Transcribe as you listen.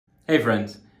Hey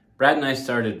friends, Brad and I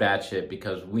started Batshit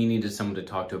because we needed someone to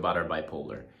talk to about our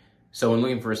bipolar. So when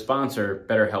looking for a sponsor,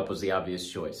 BetterHelp was the obvious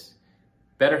choice.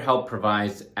 BetterHelp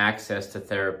provides access to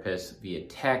therapists via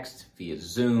text, via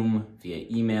Zoom, via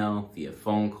email, via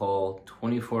phone call,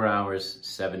 24 hours,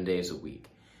 7 days a week.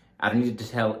 I don't need to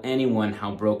tell anyone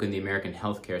how broken the American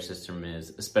healthcare system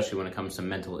is, especially when it comes to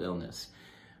mental illness.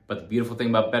 But the beautiful thing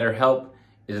about BetterHelp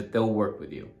is that they'll work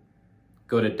with you.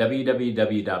 Go to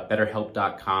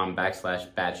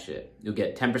www.betterhelp.com/batshit. You'll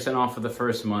get 10% off for the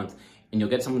first month, and you'll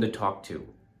get someone to talk to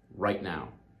right now.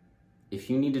 If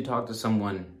you need to talk to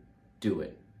someone, do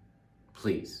it.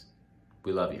 Please.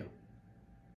 We love you.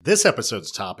 This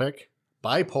episode's topic,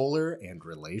 bipolar and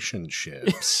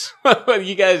relationships.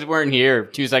 You guys weren't here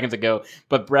 2 seconds ago,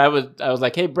 but I was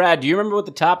like, hey, Brad, do you remember what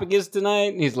the topic is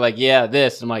tonight? And he's like, yeah,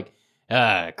 this. I'm like,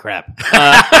 crap.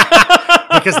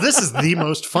 Because this is the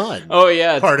most fun part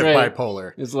great. of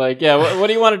bipolar. It's like, yeah, what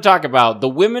do you want to talk about? The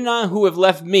women who have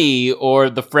left me or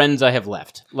the friends I have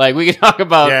left? Like, we can talk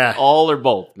about all or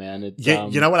both, man. It's,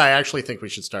 you know what I actually think we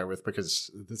should start with, because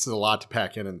this is a lot to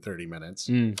pack in 30 minutes.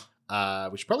 We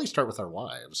should probably start with our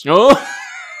wives. Oh,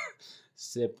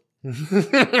 sip.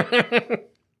 What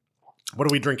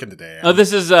are we drinking today? Oh,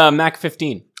 this is Mac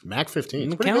 15. Mac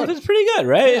 15. It's pretty good,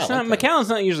 right? Yeah, Macallan's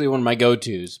not usually one of my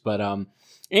go-tos, but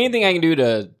anything I can do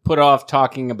to put off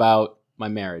talking about my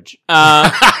marriage.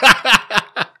 Yeah.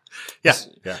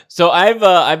 So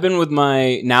I've been with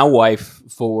my now wife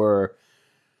for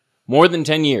more than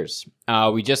 10 years.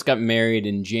 We just got married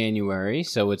in January,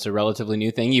 so it's a relatively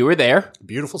new thing. You were there.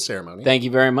 Beautiful ceremony. Thank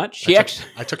you very much. I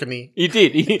took a knee. You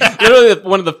did. Literally,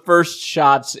 one of the first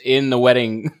shots in the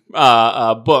wedding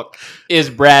book is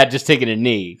Brad just taking a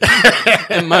knee.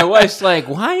 And my wife's like,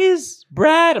 why is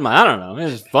Brad? I'm like, I don't know.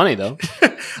 It was funny, though.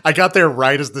 I got there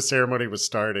right as the ceremony was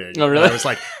starting. Oh, really? I was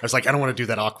like, I don't want to do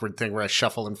that awkward thing where I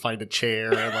shuffle and find a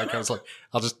chair. And I was like,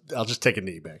 I'll just take a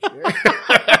knee back here.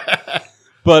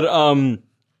 But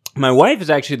my wife is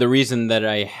actually the reason that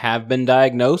I have been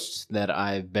diagnosed, that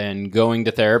I've been going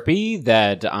to therapy,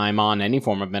 that I'm on any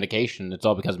form of medication. It's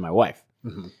all because of my wife.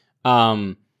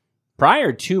 Mm-hmm.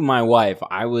 Prior to my wife,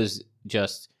 I was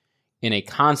just in a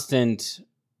constant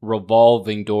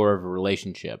revolving door of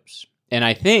relationships. And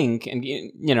I think, and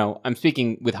I'm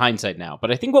speaking with hindsight now,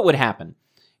 but I think what would happen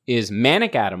is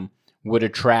Manic Adam would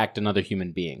attract another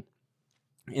human being.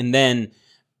 And then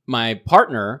my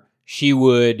partner, she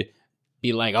would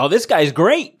be like, oh, this guy's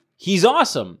great. He's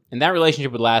awesome. And that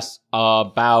relationship would last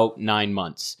about 9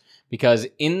 months. Because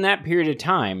in that period of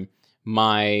time,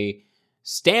 my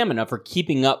stamina for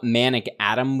keeping up Manic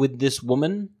Adam with this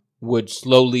woman would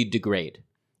slowly degrade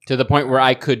to the point where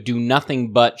I could do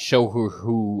nothing but show her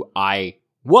who I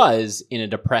was in a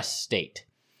depressed state.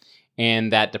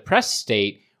 And that depressed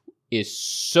state is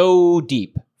so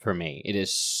deep for me. It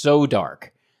is so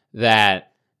dark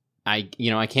that I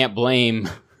can't blame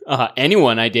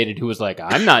anyone I dated who was like,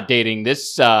 I'm not dating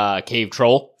this cave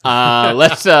troll.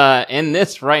 Let's end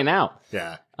this right now.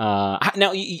 Yeah. Now,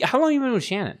 how long have you been with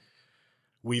Shannon?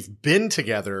 We've been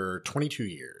together 22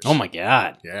 years. Oh, my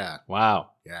God. Yeah.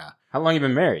 Wow. Yeah. How long have you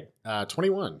been married?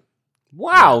 21.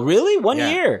 Wow, yeah. Really? One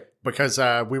year? Because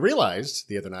we realized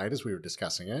the other night as we were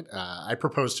discussing it, I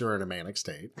proposed to her in a manic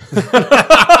state.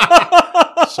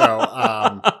 So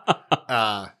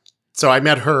I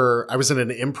met her. I was in an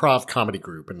improv comedy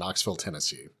group in Knoxville,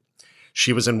 Tennessee.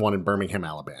 She was in one in Birmingham,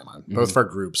 Alabama. Mm-hmm. Both of our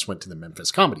groups went to the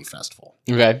Memphis Comedy Festival.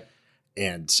 Okay.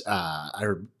 And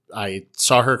I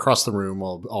saw her across the room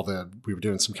while we were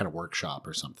doing some kind of workshop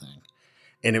or something.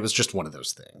 And it was just one of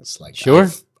those things. Like, sure.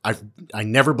 I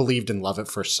never believed in love at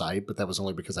first sight, but that was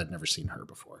only because I'd never seen her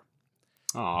before.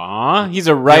 Aw, he's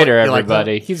a writer,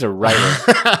 everybody. Like, he's a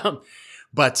writer.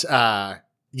 But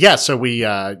yeah, so we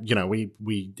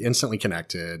instantly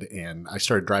connected, and I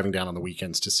started driving down on the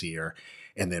weekends to see her,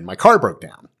 and then my car broke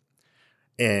down,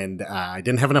 and I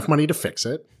didn't have enough money to fix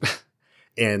it.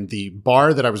 And the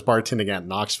bar that I was bartending at in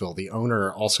Knoxville, the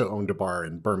owner also owned a bar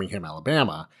in Birmingham,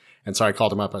 Alabama. And so I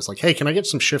called him up. I was like, hey, can I get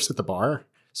some shifts at the bar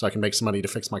so I can make some money to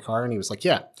fix my car? And he was like,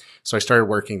 yeah. So I started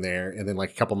working there. And then like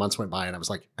a couple months went by and I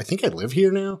was like, I think I live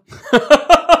here now.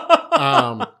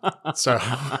 So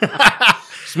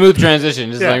smooth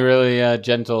transition. Just like really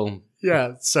gentle.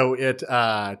 Yeah. So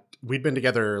we'd been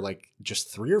together like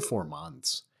just 3 or 4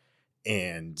 months.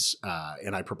 And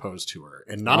I proposed to her.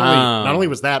 And not only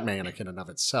was that manic in and of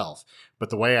itself, but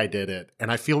the way I did it,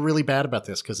 and I feel really bad about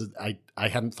this because I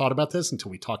hadn't thought about this until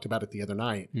we talked about it the other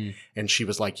night. And she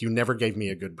was like, you never gave me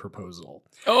a good proposal.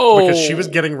 Oh. Because she was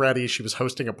getting ready. She was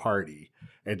hosting a party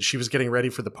and she was getting ready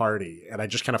for the party. And I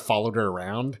just kind of followed her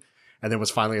around and then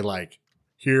was finally like,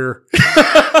 here.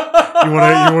 You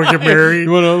want to get married?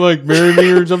 You want to like marry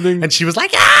me or something? And she was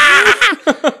like, ah!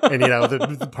 And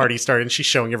the party started, and she's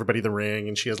showing everybody the ring,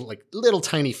 and she has like little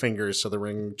tiny fingers, so the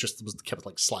ring just kept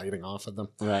like sliding off of them.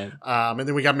 Right. And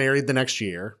then we got married the next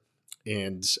year,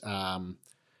 and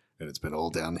it's been all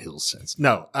downhill since.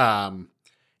 No.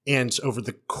 And over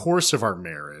the course of our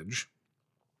marriage,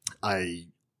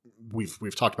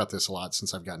 we've talked about this a lot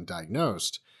since I've gotten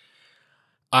diagnosed.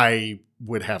 I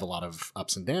would have a lot of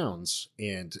ups and downs,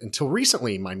 and until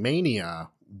recently, my mania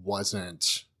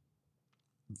wasn't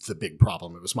the big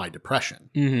problem. It was my depression.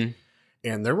 Mm-hmm.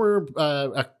 And there were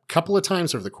a couple of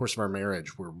times over the course of our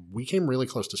marriage where we came really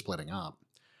close to splitting up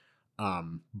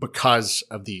because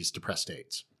of these depressed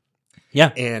states.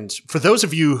 Yeah. And for those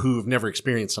of you who've never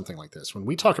experienced something like this, when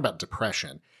we talk about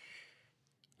depression,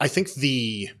 I think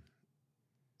the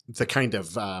kind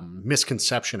of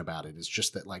misconception about it is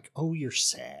just that, like, oh, you're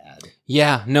sad.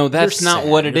 Yeah, no, that's not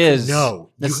what it is.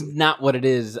 No. That's not what it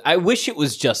is. I wish it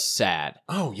was just sad.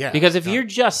 Oh, yeah. Because if you're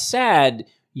just sad,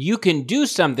 you can do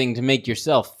something to make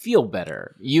yourself feel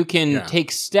better. You can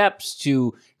take steps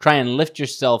to try and lift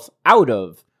yourself out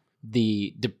of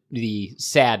the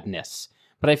sadness.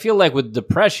 But I feel like with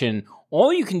depression,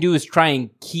 all you can do is try and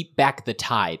keep back the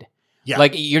tide. Yeah.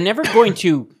 Like, you're never going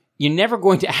to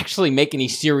actually make any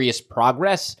serious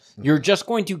progress. You're just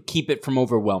going to keep it from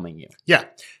overwhelming you. Yeah.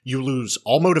 You lose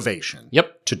all motivation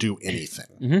to do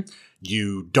anything. Mm-hmm.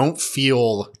 You don't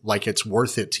feel like it's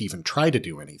worth it to even try to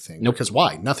do anything. Nope. Because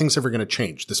why? Nothing's ever going to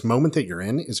change. This moment that you're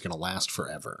in is going to last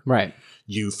forever. Right.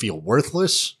 You feel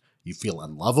worthless. You feel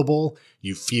unlovable.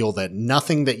 You feel that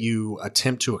nothing that you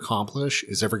attempt to accomplish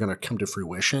is ever going to come to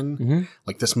fruition. Mm-hmm.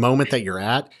 Like, this moment that you're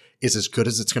at is as good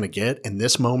as it's going to get, and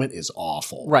this moment is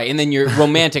awful. Right, and then your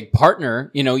romantic partner,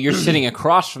 you're sitting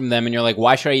across from them, and you're like,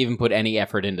 why should I even put any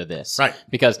effort into this? Right.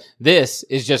 Because this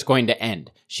is just going to end.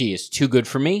 She is too good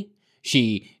for me.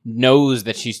 She knows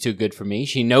that she's too good for me.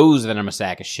 She knows that I'm a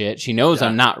sack of shit. She knows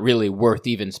I'm not really worth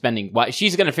even spending.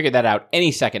 She's going to figure that out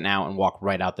any second now and walk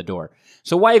right out the door.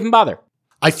 So why even bother?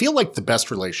 I feel like the best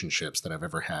relationships that I've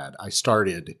ever had, I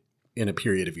started in a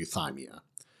period of euthymia.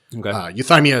 Okay.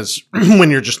 Euthymia is when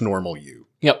you're just normal you.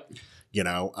 Yep.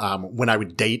 When I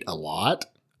would date a lot,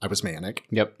 I was manic.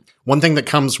 Yep. One thing that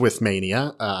comes with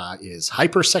mania is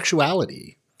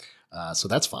hypersexuality. So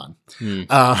that's fun.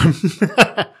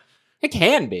 It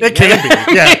can be. It can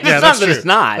be. Yeah, it's not that's that true. it's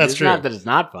not. That's it's true. not that it's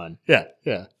not fun. Yeah.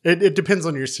 It depends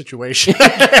on your situation.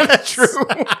 That's true.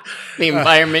 The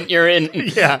environment you're in.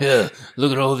 Yeah.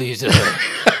 Look at all these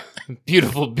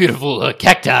beautiful, beautiful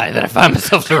cacti that I find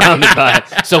myself surrounded by.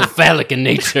 So phallic in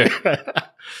nature.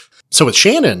 So with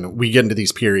Shannon, we get into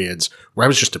these periods where I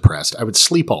was just depressed. I would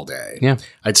sleep all day. Yeah.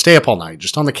 I'd stay up all night,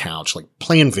 just on the couch, like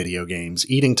playing video games,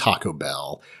 eating Taco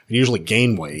Bell. I'd usually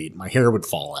gain weight. My hair would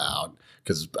fall out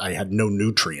because I had no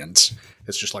nutrients.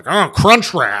 It's just like,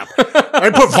 crunch wrap. I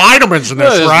put vitamins in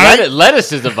this, right?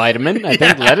 Lettuce is a vitamin. I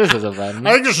think lettuce is a vitamin.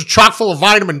 I think this is chock full of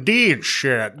vitamin D and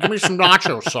shit. Give me some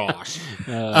nacho sauce.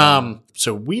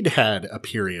 So we'd had a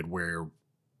period where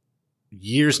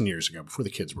years and years ago, before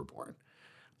the kids were born,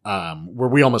 where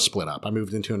we almost split up. I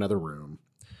moved into another room.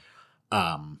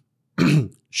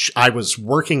 I was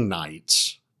working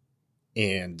nights,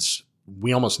 and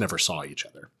we almost never saw each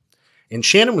other. And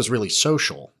Shannon was really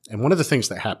social. And one of the things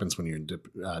that happens when you're in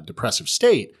a depressive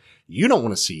state, you don't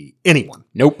want to see anyone.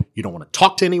 Nope. You don't want to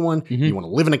talk to anyone. Mm-hmm. You want to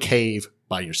live in a cave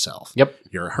by yourself. Yep.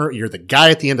 You're the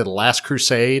guy at the end of the last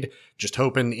crusade, just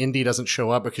hoping Indy doesn't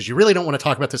show up because you really don't want to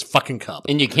talk about this fucking cup.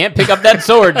 And you can't pick up that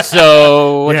sword,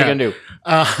 so what you going to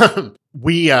do?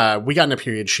 We got in a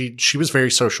period. She was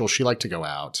very social. She liked to go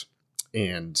out.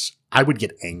 And I would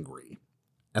get angry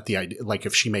at the idea, like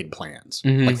if she made plans,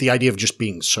 like the idea of just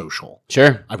being social.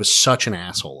 Sure. I was such an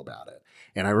asshole about it.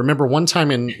 And I remember one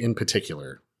time in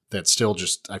particular that still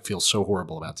just, I feel so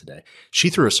horrible about today. She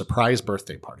threw a surprise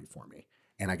birthday party for me,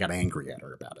 and I got angry at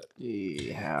her about it.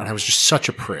 Yeah. And I was just such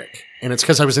a prick. And it's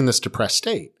because I was in this depressed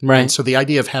state. Right. And so the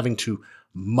idea of having to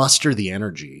muster the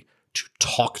energy to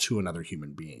talk to another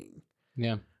human being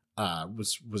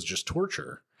was just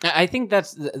torture. I think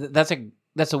that's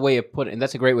a way of putting.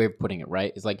 That's a great way of putting it.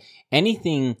 Right? It's like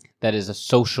anything that is a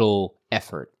social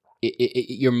effort.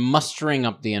 You're mustering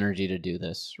up the energy to do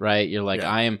this. Right? You're like,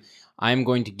 I am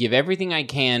going to give everything I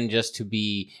can just to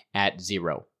be at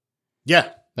zero. Yeah.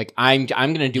 Like I'm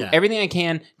going to do everything I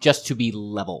can just to be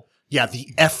level. Yeah, the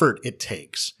effort it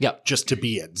takes just to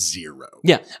be at zero.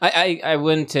 Yeah, I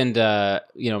went and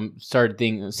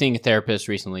started seeing a therapist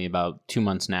recently, about 2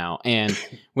 months now. And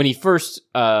when he first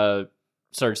started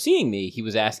seeing me, he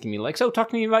was asking me like, "So, talk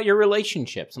to me about your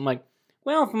relationships." I'm like,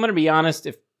 "Well, if I'm going to be honest,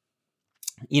 if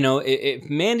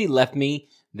Mandy left me,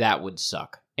 that would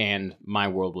suck, and my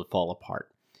world would fall apart.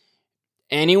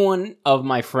 Anyone of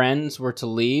my friends were to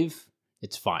leave,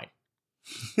 it's fine.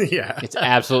 Yeah. It's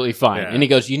absolutely fine. Yeah. And he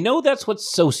goes, that's what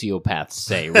sociopaths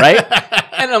say, right?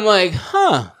 And I'm like,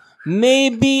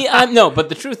 maybe no, but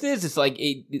the truth is, it's like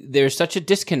there's such a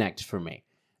disconnect for me.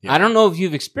 Yeah. I don't know if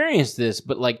you've experienced this,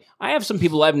 but like I have some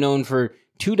people I've known for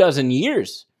 24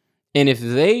 years, and if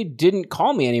they didn't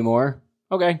call me anymore,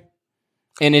 okay.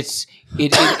 And it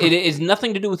is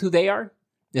nothing to do with who they are.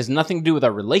 There's nothing to do with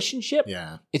our relationship.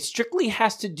 Yeah. It strictly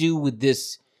has to do with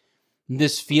this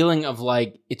feeling of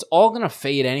like it's all gonna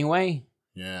fade anyway.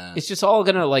 Yeah. It's just all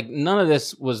gonna like none of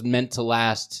this was meant to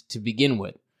last to begin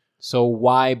with. So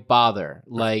why bother?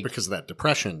 Like because of that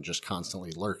depression just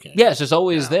constantly lurking. Yeah, it's just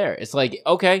always there. It's like,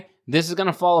 okay, this is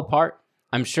gonna fall apart.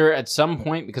 I'm sure at some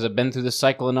point, because I've been through this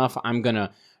cycle enough, I'm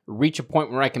gonna reach a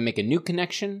point where I can make a new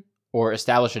connection or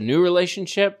establish a new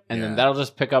relationship, and then that'll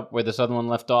just pick up where this other one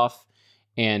left off.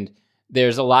 And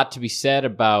there's a lot to be said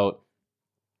about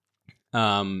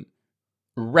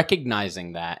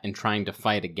recognizing that and trying to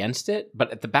fight against it.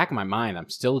 But at the back of my mind, I'm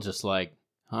still just like,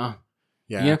 huh?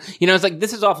 Yeah. It's like,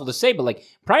 this is awful to say, but like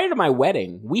prior to my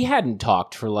wedding, we hadn't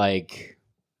talked for like,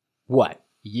 what?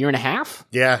 A year and a half?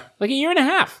 Yeah. Like a year and a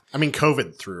half. I mean,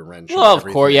 COVID threw a wrench. Well, of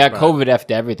course, yeah, COVID effed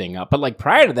everything up. But like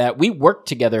prior to that, we worked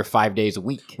together 5 days a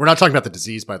week. We're not talking about the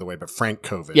disease, by the way, but Frank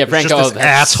COVID. Yeah, Frank COVID.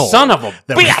 Asshole. Son of a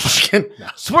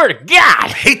bitch. Swear to God. I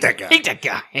hate that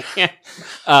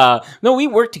guy. No, we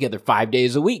worked together 5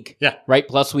 days a week. Yeah. Right?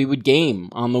 Plus we would game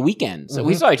on the weekends. So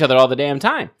we saw each other all the damn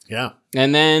time. Yeah.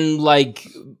 And then like,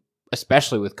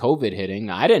 especially with COVID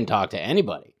hitting, I didn't talk to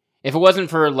anybody. If it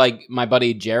wasn't for like my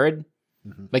buddy Jared,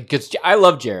 like, because I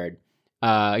love Jared.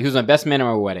 He was my best man at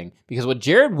my wedding. Because what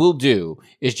Jared will do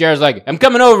is Jared's like, I'm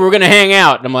coming over, we're going to hang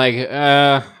out. And I'm like,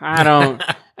 I don't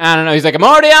know. He's like, I'm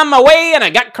already on my way and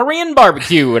I got Korean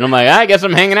barbecue. And I'm like, I guess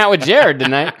I'm hanging out with Jared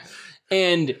tonight.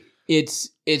 And it's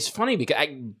funny because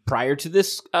prior to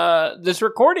this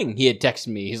recording, he had texted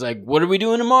me. He's like, what are we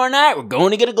doing tomorrow night? We're going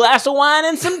to get a glass of wine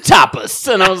and some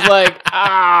tapas. And I was like,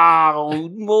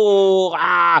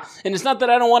 And it's not that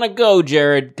I don't want to go,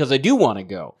 Jared, because I do want to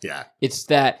go. Yeah. It's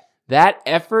that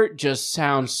effort just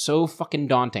sounds so fucking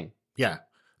daunting. Yeah.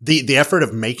 The effort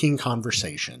of making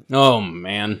conversation. Oh,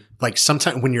 man. Like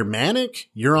sometimes when you're manic,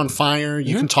 you're on fire.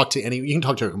 You can talk to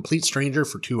a complete stranger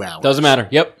for 2 hours. Doesn't matter.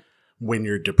 Yep. When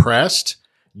you're depressed,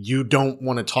 you don't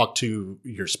want to talk to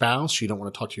your spouse. You don't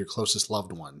want to talk to your closest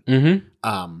loved one.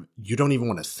 Mm-hmm. You don't even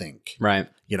want to think. Right.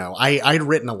 I'd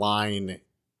written a line,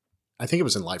 I think it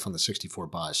was in Life on the 64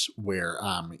 bus, where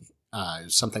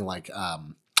something like,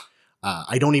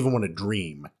 I don't even want to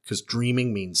dream, because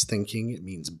dreaming means thinking. It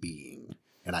means being.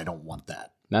 And I don't want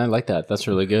that. I like that. That's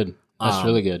really good. That's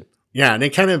really good. Yeah. And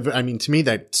it kind of, to me,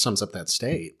 that sums up that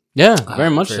state. Yeah, very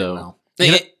much so. Well.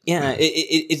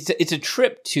 It's a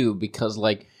trip too, because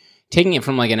like taking it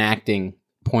from like an acting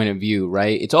point of view,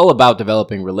 right? It's all about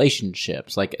developing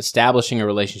relationships, like establishing a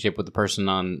relationship with the person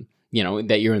on,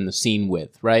 that you're in the scene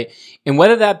with, right? And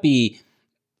whether that be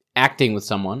acting with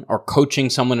someone or coaching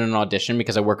someone in an audition,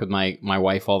 because I work with my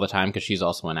wife all the time because she's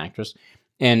also an actress,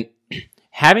 and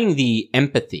having the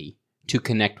empathy to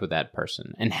connect with that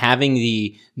person and having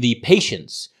the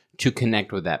patience to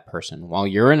connect with that person while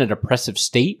you're in a depressive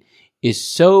state is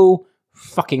so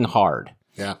fucking hard.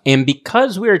 Yeah. And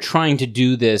because we're trying to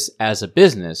do this as a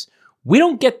business, we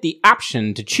don't get the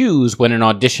option to choose when an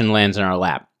audition lands in our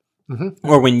lap. Mm-hmm.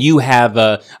 Or when you have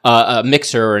a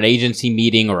mixer or an agency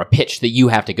meeting or a pitch that you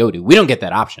have to go to. We don't get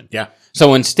that option. Yeah.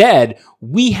 So instead,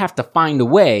 we have to find a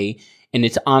way, and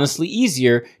it's honestly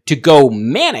easier to go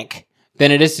manic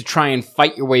than it is to try and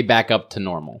fight your way back up to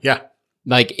normal. Yeah.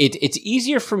 Like, it's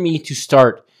easier for me to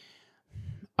start...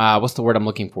 what's the word I'm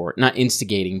looking for? Not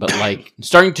instigating, but like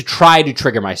starting to try to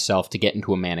trigger myself to get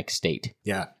into a manic state.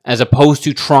 Yeah. As opposed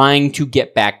to trying to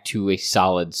get back to a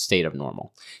solid state of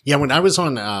normal. Yeah. When I was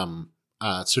on,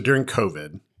 so during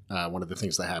COVID, one of the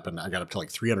things that happened, I got up to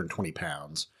like 320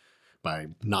 pounds by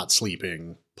not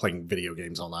sleeping, playing video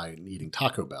games all night, and eating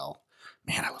Taco Bell.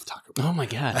 Man, I love Taco Bell. Oh my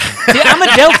God. See, I'm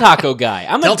a Del Taco guy.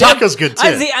 Del Taco's good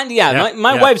too.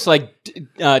 My wife's like,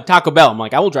 Taco Bell. I'm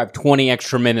like, I will drive 20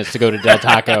 extra minutes to go to Del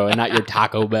Taco and not your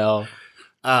Taco Bell.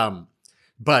 So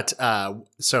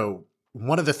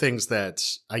one of the things that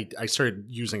I started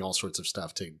using all sorts of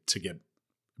stuff to get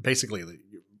basically the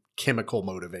chemical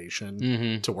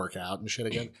motivation to work out and shit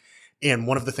again. And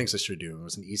one of the things I started doing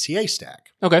was an ECA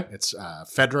stack. Okay. It's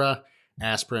Fedra,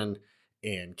 aspirin,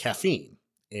 and caffeine.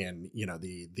 and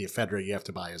the ephedra you have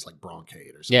to buy is like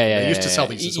Broncaid or something. Yeah, They used to sell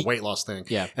these as a weight loss thing.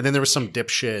 Yeah. And then there was some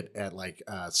dipshit at like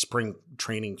spring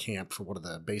training camp for one of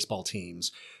the baseball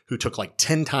teams who took like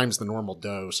 10 times the normal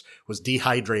dose, was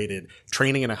dehydrated,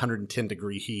 training in 110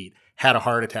 degree heat, had a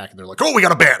heart attack, and they're like, oh, we got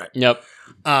to ban it. Yep.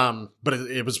 But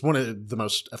it was one of the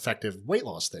most effective weight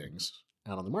loss things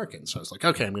out on the market. And so I was like,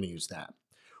 okay, I'm going to use that.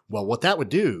 Well, what that would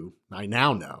do, I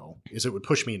now know, is it would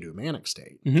push me into a manic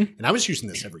state. Mm-hmm. And I was using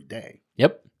this every day.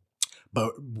 Yep.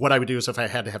 But what I would do is if I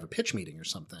had to have a pitch meeting or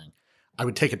something, I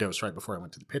would take a dose right before I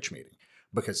went to the pitch meeting.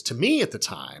 Because to me at the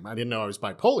time, I didn't know I was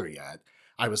bipolar yet.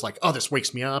 I was like, oh, this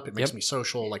wakes me up. It makes me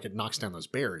social. Like it knocks down those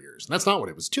barriers. And that's not what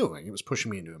it was doing. It was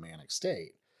pushing me into a manic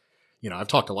state. I've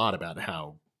talked a lot about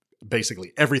how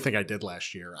basically everything I did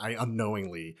last year, I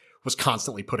unknowingly was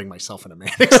constantly putting myself in a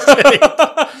manic state.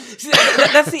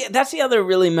 That's the other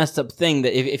really messed up thing,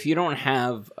 that if you don't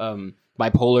have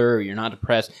bipolar or you're not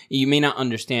depressed, you may not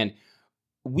understand.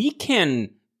 We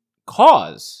can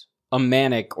cause a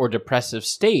manic or depressive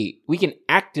state. We can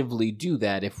actively do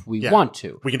that if we want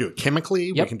to. We can do it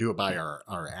chemically. We can do it by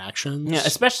our actions. Yeah,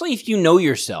 especially if you know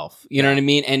yourself. You know what I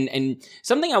mean? And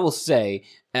something I will say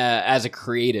as a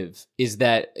creative is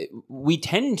that we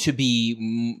tend to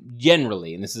be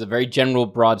generally, and this is a very general,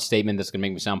 broad statement that's going to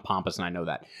make me sound pompous, and I know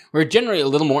that, we're generally a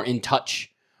little more in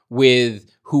touch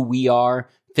with who we are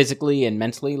physically and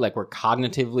mentally. Like we're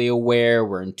cognitively aware,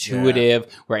 we're intuitive,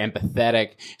 we're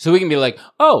empathetic. So we can be like,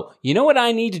 oh, you know what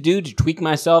I need to do to tweak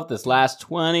myself this last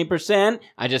 20%?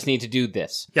 I just need to do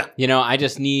this. Yeah. I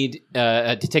just need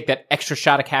to take that extra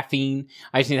shot of caffeine.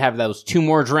 I just need to have those 2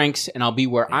 more drinks and I'll be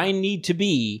where I need to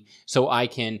be so I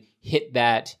can hit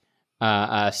that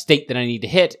state that I need to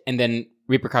hit, and then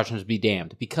repercussions be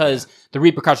damned, because the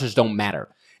repercussions don't matter.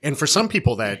 And for some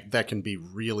people that can be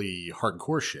really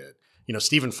hardcore shit.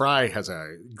 Stephen Fry has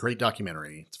a great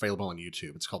documentary. It's available on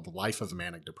YouTube. It's called The Life of a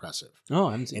Manic Depressive. Oh,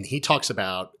 I haven't seen it. And he talks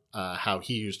about how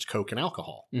he used Coke and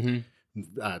alcohol to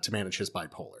manage his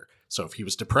bipolar. So if he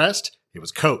was depressed, it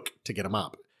was Coke to get him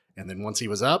up. And then once he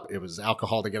was up, it was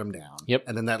alcohol to get him down. Yep.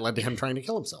 And then that led to him trying to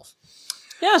kill himself.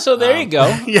 Yeah, so there you go.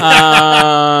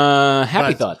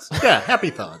 Happy thoughts. Yeah,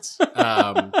 happy thoughts.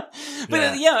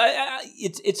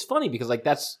 It's funny because like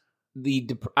that's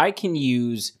I can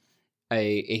use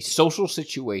a social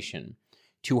situation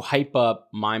to hype up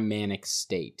my manic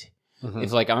state. Mm-hmm.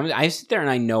 It's like I sit there and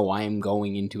I know I am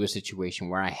going into a situation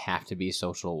where I have to be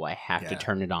social. I have to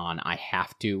turn it on. I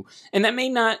have to, and that may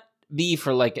not be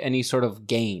for like any sort of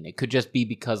gain. It could just be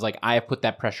because like I have put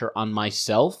that pressure on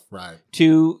myself, right,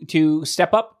 to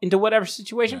step up into whatever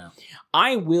situation. Yeah.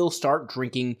 I will start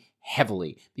drinking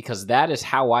heavily because that is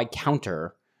how I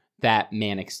counter that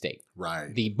manic state.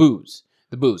 Right. The booze,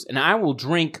 and I will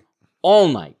drink all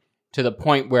night to the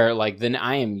point where like then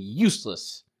I am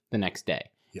useless the next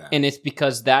day. Yeah. And it's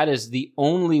because that is the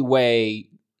only way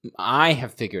I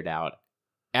have figured out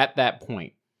at that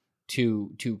point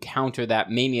to counter that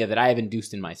mania that I have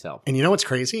induced in myself. And you know what's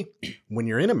crazy? When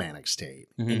you're in a manic state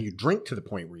Mm-hmm. and you drink to the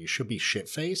point where you should be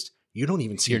shit-faced, you don't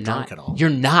even seem drunk at all. You're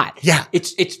not. Yeah.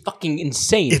 It's fucking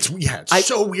insane. It's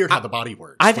so weird how the body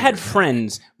works. I've had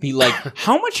friends be like,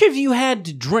 how much have you had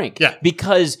to drink? Yeah.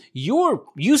 Because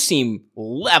you seem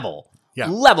level. Yeah.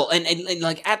 Level. And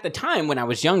like at the time when I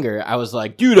was younger, I was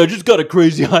like, dude, I just got a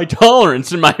crazy high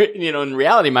tolerance. And in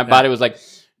reality, my body was like,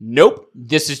 nope,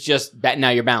 this is just that. Now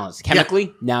you're balanced.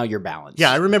 Chemically, now you're balanced.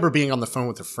 Yeah. I remember being on the phone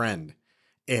with a friend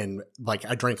and like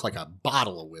I drank like a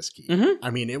bottle of whiskey. Mm-hmm. I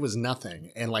mean, it was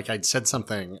nothing. And like I'd said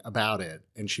something about it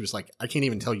and she was like, I can't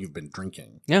even tell you've been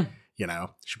drinking. Yeah.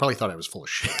 She probably thought I was full of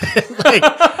shit.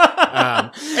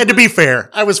 And to be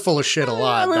fair, I was full of shit a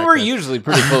lot. I mean, we're usually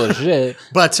pretty full of shit.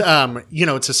 But,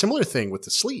 it's a similar thing with the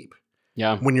sleep.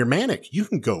 Yeah. When you're manic, you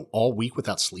can go all week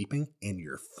without sleeping and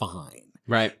you're fine.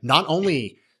 Right. Not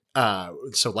only,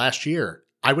 so last year,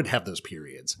 I would have those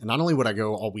periods. And not only would I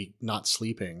go all week not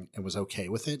sleeping and was okay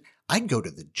with it, I'd go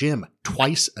to the gym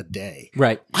twice a day.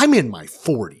 Right. I'm in my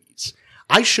 40s.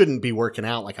 I shouldn't be working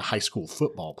out like a high school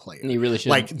football player. You really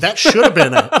should. Like that should have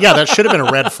been a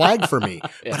red flag for me.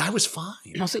 Yeah. But I was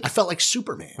fine. I felt like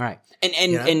Superman. Right.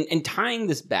 And tying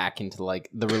this back into like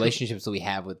the relationships that we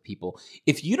have with people,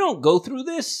 if you don't go through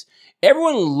this,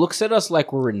 everyone looks at us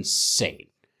like we're insane.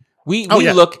 We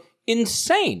look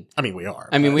insane. I mean, we are.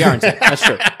 We are insane. That's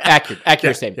true.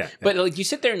 Accurate statement. Yeah. But like you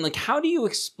sit there and like, how do you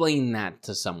explain that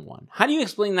to someone? How do you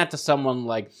explain that to someone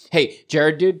like, hey,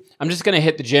 Jared, dude, I'm just going to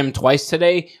hit the gym twice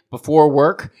today before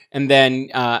work and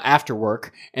then after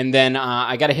work. And then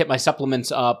I got to hit my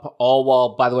supplements up all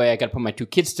while, by the way, I got to put my 2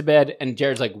 kids to bed. And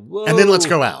Jared's like, whoa. And then let's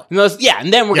go out. And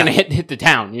and then we're going to hit the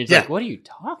town. And you're like, what are you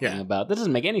talking about? That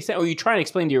doesn't make any sense. Or you try to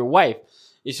explain to your wife,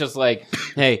 It's just like,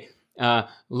 hey,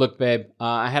 look, babe,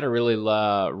 I had a really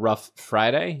rough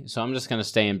Friday, so I'm just going to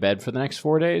stay in bed for the next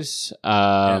 4 days.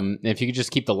 If you could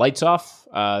just keep the lights off,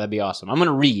 that'd be awesome. I'm going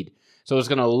to read. So it's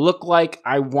going to look like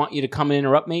I want you to come and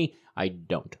interrupt me. I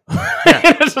don't.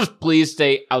 Just please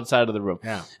stay outside of the room.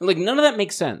 Yeah. And like, none of that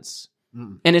makes sense.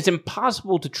 And it's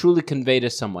impossible to truly convey to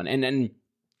someone. And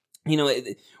you know,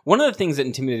 one of the things that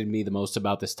intimidated me the most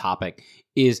about this topic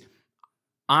is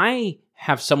I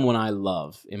have someone I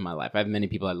love in my life. I have many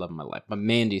people I love in my life, but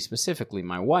Mandy specifically,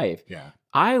 my wife,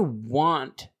 I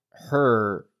want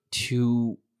her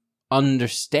to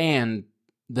understand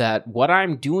that what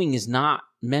I'm doing is not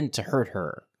meant to hurt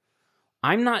her.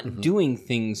 I'm not doing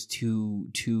things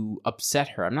to upset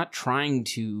her. I'm not trying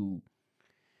to...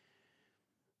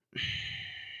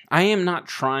 I am not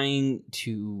trying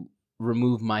to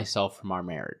remove myself from our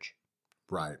marriage.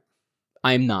 Right.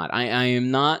 I'm not. I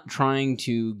am not trying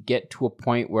to get to a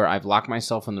point where I've locked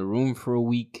myself in the room for a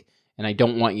week and I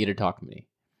don't want you to talk to me.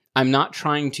 I'm not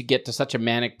trying to get to such a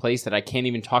manic place that I can't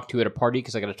even talk to you at a party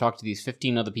because I got to talk to these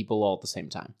 15 other people all at the same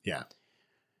time. Yeah.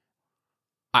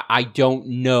 I don't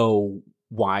know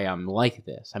why I'm like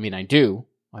this. I mean, I do.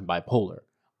 I'm bipolar.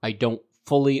 I don't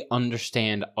fully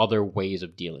understand other ways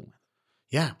of dealing with it.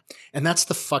 Yeah. And that's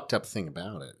the fucked up thing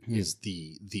about it is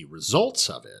the results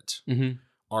of it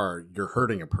are you're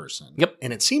hurting a person. Yep.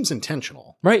 And it seems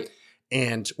intentional. Right.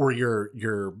 And or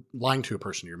you're lying to a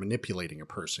person, you're manipulating a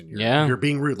person, you're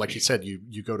being rude. Like you said,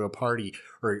 you go to a party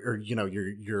or you know,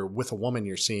 you're with a woman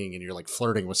you're seeing and you're like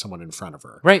flirting with someone in front of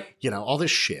her. Right. You know, all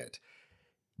this shit.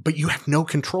 But you have no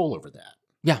control over that.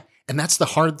 Yeah. And that's the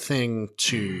hard thing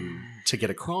to get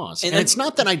across. And it's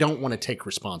not that I don't want to take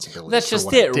responsibility. That's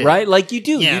just it, right? Like you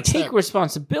do. Yeah, you take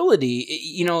responsibility,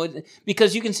 you know,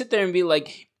 because you can sit there and be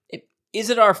like, is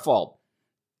it our fault?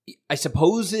 I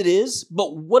suppose it is,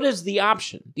 but what is the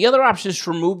option? The other option is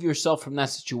to remove yourself from that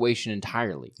situation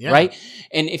entirely, right?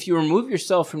 And if you remove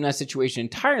yourself from that situation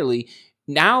entirely,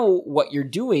 now what you're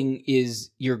doing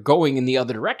is you're going in the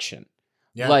other direction.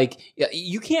 Yeah. Like,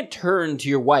 you can't turn to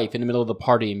your wife in the middle of the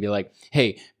party and be like,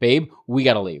 hey, babe, we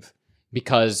got to leave.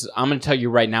 Because I'm going to tell you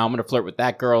right now, I'm going to flirt with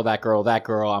that girl.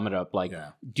 I'm going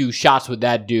to, do shots with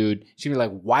that dude. She's going to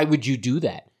be like, why would you do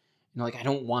that? And you're like, I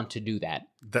don't want to do that.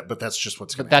 But that's just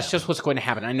what's going to happen. That's just what's going to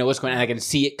happen. I know what's going to happen. I can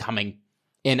see it coming.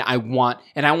 And I want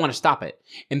to stop it.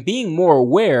 And being more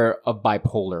aware of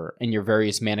bipolar and your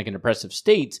various manic and depressive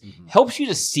states helps you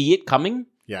to see it coming,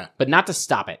 but not to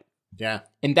stop it. Yeah.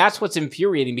 And that's what's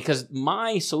infuriating because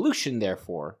my solution,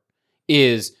 therefore,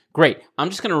 is great. I'm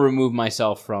just going to remove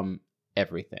myself from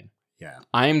everything. Yeah.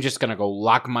 I am just going to go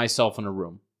lock myself in a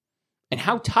room. And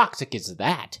how toxic is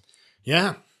that?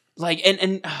 Yeah. Like,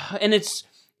 and it's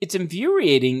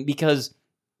infuriating because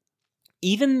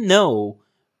even though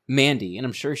Mandy, and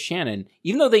I'm sure Shannon,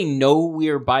 even though they know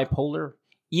we're bipolar,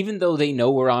 even though they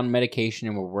know we're on medication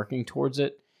and we're working towards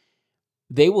it,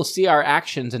 they will see our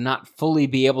actions and not fully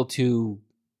be able to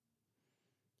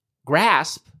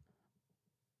grasp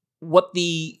what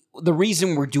the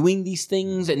reason we're doing these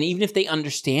things. And even if they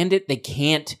understand it, they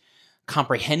can't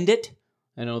comprehend it.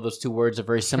 I know those two words are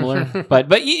very similar,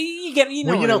 but you get, you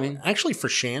know, what I mean? Actually for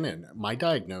Shannon, my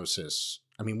diagnosis,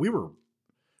 I mean, we were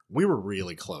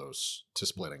really close to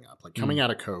splitting up, like coming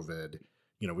out of COVID,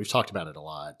 you know, we've talked about it a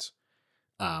lot.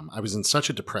 I was in such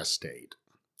a depressed state.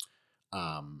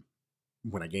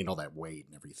 When I gained all that weight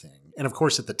and everything. And of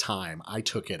course, at the time, I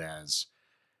took it as,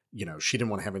 you know, she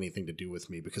didn't want to have anything to do with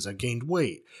me because I gained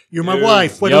weight. You're my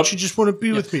wife. Why don't you just want to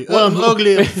be with me? Well, I'm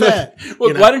ugly and fat.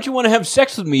 Well, why don't you want to have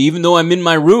sex with me even though I'm in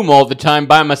my room all the time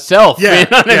by myself? Yeah. You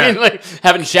know what I mean? Like,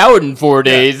 haven't showered in 4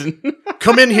 days.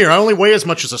 Come in here. I only weigh as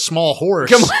much as a small horse.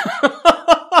 Come on.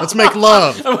 Let's make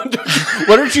love.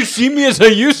 Why don't you see me as I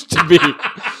used to be?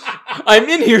 I'm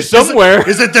in here somewhere.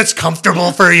 Is it that's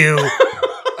comfortable for you?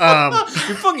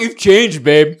 You've changed,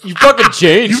 babe. You fucking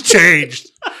changed. You've changed.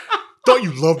 Thought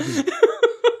you loved me.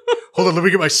 Hold on, let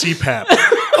me get my CPAP.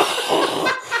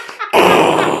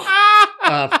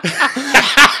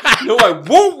 No, I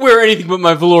won't wear anything but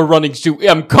my velour running suit.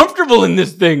 I'm comfortable in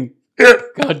this thing.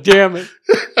 God damn it.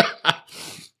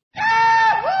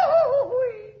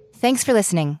 Thanks for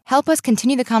listening. Help us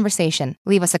continue the conversation.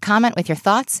 Leave us a comment with your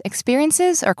thoughts,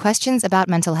 experiences, or questions about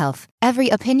mental health. Every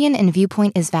opinion and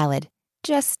viewpoint is valid.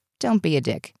 Just don't be a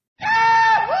dick.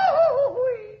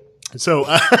 So,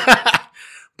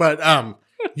 but,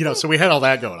 you know, so we had all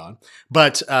that going on.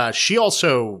 But she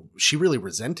really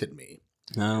resented me.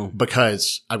 No.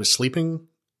 Because I was sleeping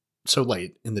so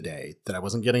late in the day that I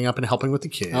wasn't getting up and helping with the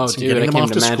kids and getting them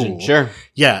off to school. Sure.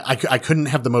 Yeah, I couldn't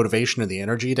have the motivation or the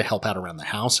energy to help out around the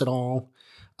house at all.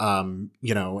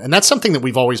 And that's something that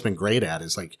we've always been great at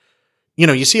is like,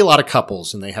 you see a lot of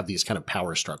couples and they have these kind of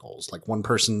power struggles. Like one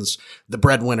person's the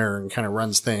breadwinner and kind of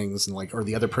runs things and like, or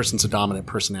the other person's a dominant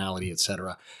personality, et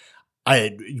cetera.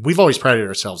 We've always prided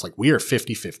ourselves like we are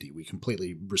 50-50. We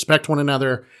completely respect one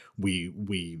another.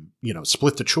 We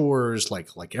split the chores,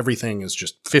 like everything is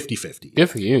just 50-50. Good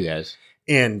for you guys.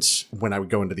 And when I would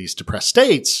go into these depressed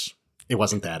states, it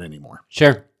wasn't that anymore.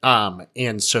 Sure.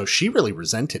 And so she really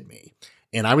resented me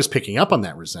and I was picking up on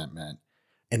that resentment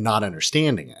and not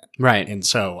understanding it. Right. And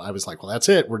so I was like, well, that's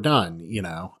it. We're done,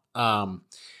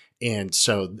 And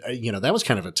so, that was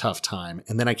kind of a tough time.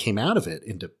 And then I came out of it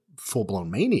into full-blown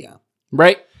mania.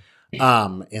 Right.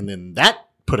 And then that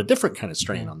put a different kind of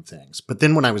strain on things. But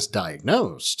then when I was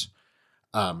diagnosed,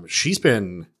 she's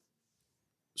been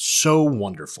so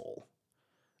wonderful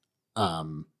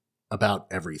about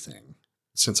everything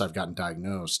since I've gotten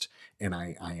diagnosed. And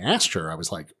I asked her, I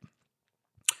was like,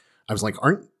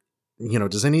 aren't,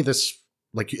 does any of this,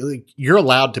 like you're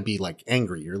allowed to be like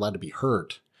angry. You're allowed to be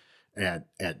hurt at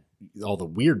all the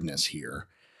weirdness here.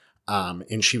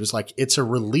 And she was like, it's a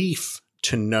relief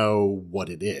to know what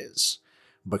it is.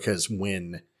 Because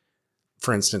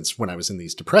for instance, when I was in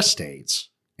these depressed states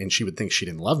and she would think she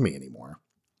didn't love me anymore.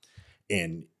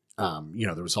 And,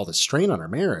 there was all this strain on our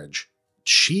marriage.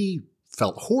 She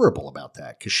felt horrible about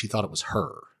that because she thought it was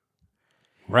her.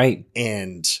 Right.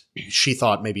 And she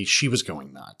thought maybe she was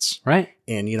going nuts. Right.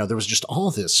 And, there was just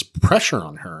all this pressure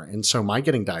on her. And so my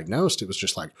getting diagnosed, it was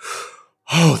just like,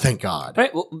 oh, thank God.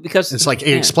 Right. Well, because it's like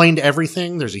it explained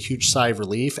everything. There's a huge sigh of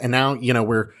relief. And now,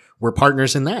 we're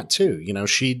partners in that too.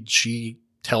 She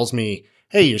tells me,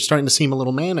 hey, you're starting to seem a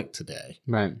little manic today.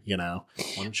 Right. Why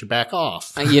don't you back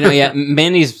off? Yeah.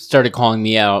 Mandy's started calling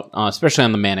me out, especially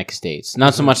on the manic states.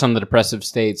 Not so much on the depressive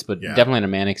states, but definitely on the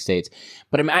manic states.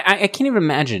 But I can't even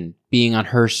imagine being on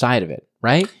her side of it,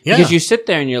 right? Yeah. Because you sit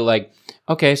there and you're like,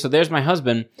 okay, so there's my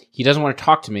husband. He doesn't want to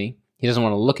talk to me. He doesn't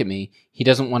want to look at me. He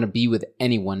doesn't want to be with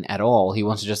anyone at all. He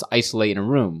wants to just isolate in a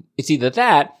room. It's either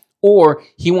that or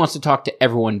he wants to talk to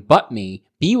everyone but me,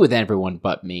 be with everyone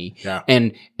but me,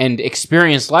 and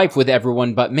experience life with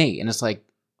everyone but me. And it's like,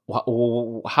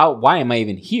 why am I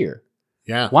even here?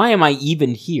 Yeah. Why am I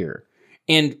even here?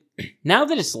 And now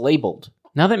that it's labeled,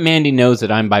 now that Mandy knows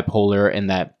that I'm bipolar and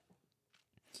that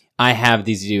I have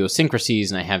these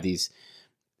idiosyncrasies and I have these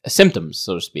symptoms,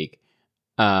 so to speak,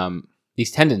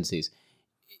 these tendencies,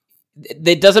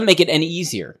 that doesn't make it any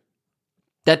easier.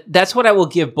 That's what I will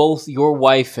give both your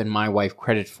wife and my wife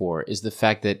credit for, is the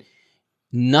fact that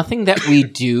nothing that we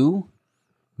do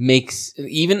makes,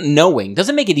 even knowing,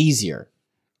 doesn't make it easier.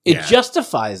 It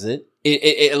justifies it.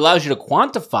 It allows you to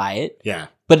quantify it. Yeah.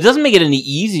 But it doesn't make it any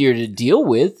easier to deal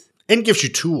with. And gives you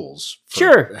tools.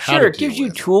 Sure. It gives you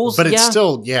tools. But it's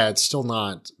still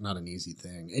not an easy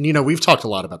thing. And, we've talked a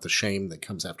lot about the shame that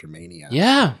comes after mania.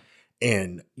 Yeah.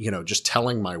 And, just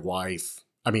telling my wife,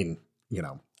 I'm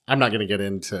not going to get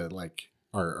into like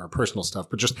our personal stuff,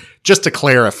 but just to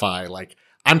clarify, like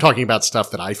I'm talking about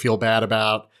stuff that I feel bad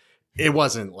about. It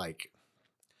wasn't like,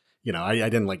 I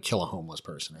didn't like kill a homeless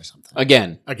person or something.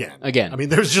 Again. I mean,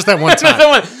 there was just that one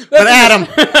time. But Adam,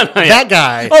 that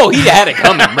guy. Oh, he had it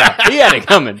coming, bro. He had it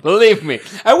coming. Believe me.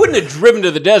 I wouldn't have driven to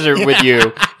the desert with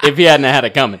you if he hadn't had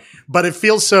it coming. But it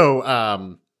feels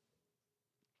so,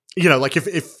 like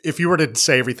if you were to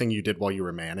say everything you did while you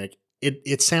were manic,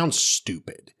 it sounds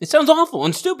stupid. It sounds awful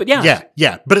and stupid, yeah.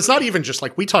 Yeah. But it's not even just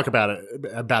like we talk about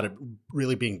it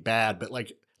really being bad, but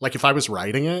like if I was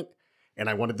writing it and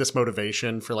I wanted this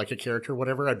motivation for like a character or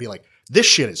whatever, I'd be like, this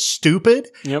shit is stupid.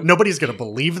 Yep. Nobody's going to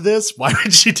believe this. Why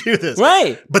would she do this?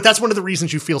 Right. But that's one of the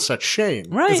reasons you feel such shame.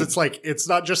 Right. Because it's like, it's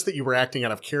not just that you were acting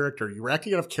out of character. You were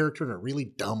acting out of character in a really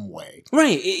dumb way.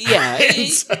 Right. Yeah. And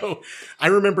so I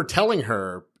remember telling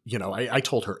her, I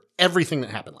told her everything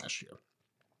that happened last year.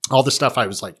 All the stuff I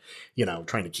was like,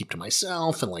 trying to keep to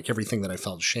myself and like everything that I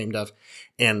felt ashamed of.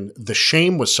 And the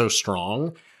shame was so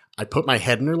strong. I put my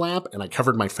head in her lap and I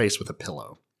covered my face with a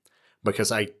pillow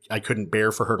because I couldn't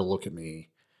bear for her to look at me.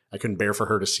 I couldn't bear for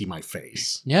her to see my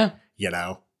face. Yeah.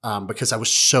 Because I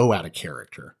was so out of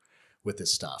character with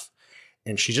this stuff.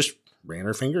 And she just ran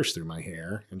her fingers through my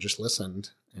hair and just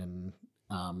listened. And,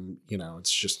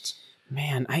 it's just.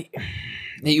 Man,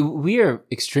 we are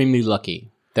extremely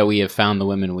lucky that we have found the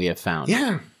women we have found.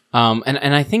 Yeah.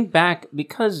 And I think back,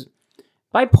 because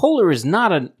bipolar is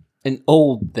not an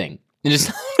old thing. It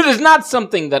is not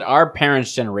something that our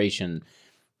parents' generation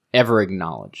ever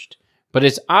acknowledged. But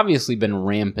it's obviously been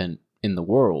rampant in the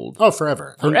world. Oh,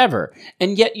 forever. Forever.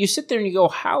 And yet you sit there and you go,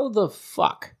 how the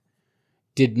fuck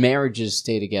did marriages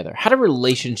stay together? How do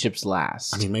relationships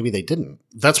last? I mean, maybe they didn't.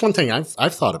 That's one thing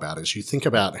I've thought about is you think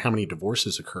about how many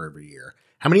divorces occur every year.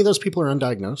 How many of those people are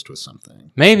undiagnosed with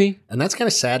something? Maybe. And that's kind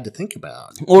of sad to think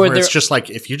about. Or it's just like,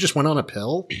 if you just went on a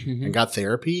pill and got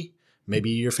therapy,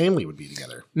 maybe your family would be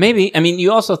together. Maybe. I mean,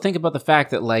 you also think about the fact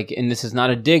that, like, and this is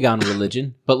not a dig on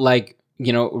religion, but, like,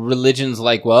 you know, religion's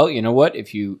like, well, you know what?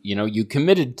 If you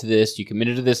committed to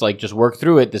this, like, just work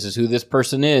through it. This is who this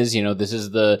person is. You know, this is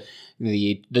the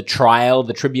trial,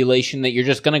 the tribulation that you're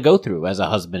just going to go through as a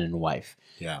husband and wife.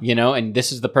 Yeah. You know, and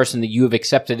this is the person that you have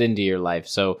accepted into your life.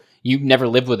 So you've never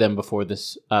lived with them before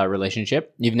this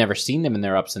relationship. You've never seen them in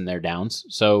their ups and their downs.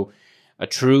 So a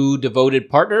true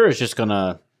devoted partner is just going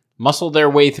to muscle their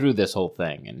way through this whole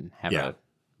thing and have a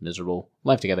miserable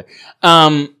life together.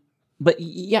 But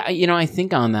yeah, you know, I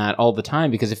think on that all the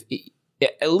time because if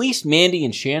at least Mandy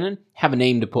and Shannon have a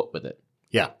name to put with it.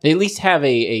 Yeah. They at least have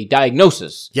a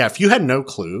diagnosis. Yeah. If you had no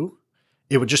clue,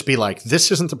 it would just be like, this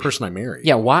isn't the person I married.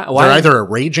 Yeah. Why? They're either a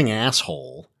raging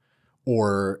asshole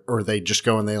or they just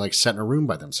go and they like sit in a room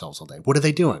by themselves all day. What are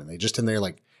they doing? Are they just in there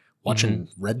like watching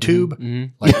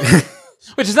RedTube? Like,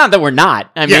 which is not that we're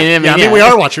not. I mean, we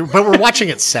are watching, but we're watching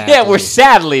it sadly. Yeah, we're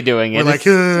sadly doing it. We're like,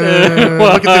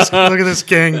 look at this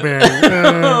gangbang.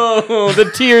 Oh, the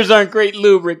tears aren't great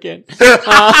lubricant.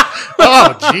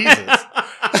 Oh, Jesus.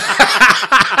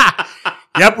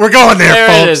 Yep, we're going there,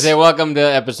 folks. It is. Hey, welcome to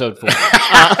episode 4.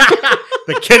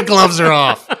 The kid gloves are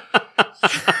off.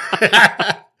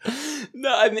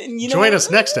 No, I mean, Join us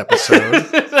next episode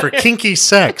for kinky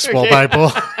sex while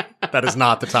Bible. That is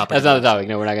not the topic. That's not the topic.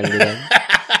 No, we're not going to do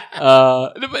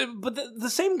that. But the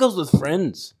same goes with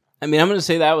friends. I mean, I'm going to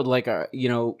say that with like a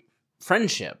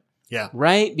friendship. Yeah.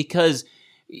 Right? Because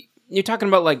you're talking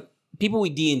about like people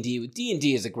with D&D.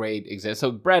 D&D is a great example.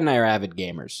 So Brad and I are avid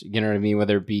gamers. You know what I mean?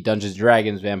 Whether it be Dungeons &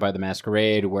 Dragons, Vampire the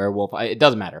Masquerade, Werewolf, it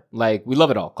doesn't matter. Like, we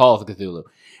love it all. Call of Cthulhu.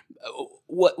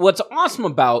 What's awesome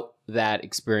about that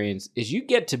experience is you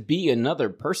get to be another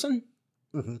person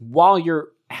while you're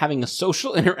having a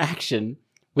social interaction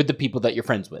with the people that you're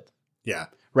friends with. Yeah.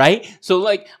 Right? So,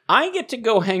 like, I get to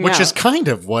go hang out. Which is kind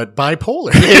of what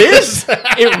bipolar is. It is.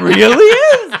 It really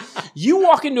is. You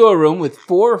walk into a room with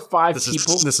 4 or 5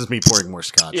 people. This is me pouring more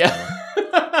scotch.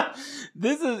 Yeah.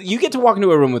 You get to walk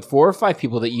into a room with 4 or 5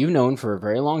 people that you've known for a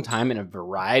very long time in a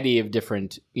variety of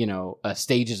different,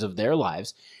 stages of their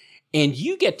lives. And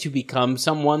you get to become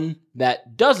someone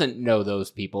that doesn't know those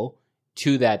people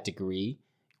to that degree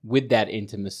with that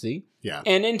intimacy. Yeah.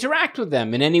 And interact with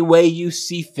them in any way you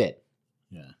see fit.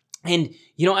 Yeah. And,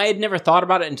 I had never thought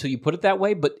about it until you put it that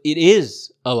way, but it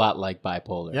is a lot like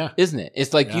bipolar, isn't it?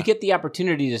 It's like you get the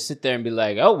opportunity to sit there and be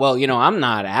like, oh, well, I'm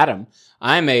not Adam.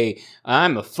 I'm a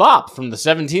fop from the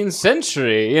 17th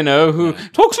century, who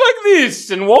talks like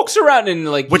this and walks around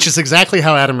and like... Which is exactly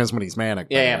how Adam is when he's manic.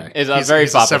 Yeah. He's a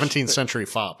 17th century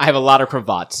fop. I have a lot of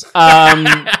cravats.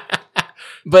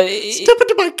 But step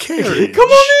into my carriage. Come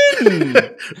on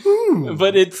in.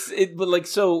 But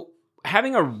so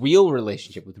having a real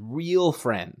relationship with real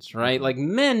friends, right? Like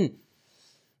men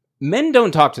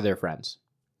don't talk to their friends.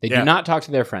 They do not talk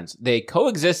to their friends. They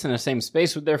coexist in the same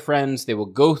space with their friends. They will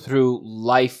go through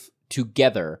life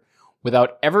together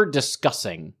without ever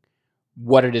discussing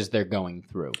what it is they're going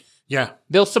through. Yeah.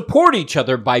 They'll support each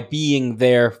other by being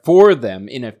there for them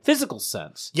in a physical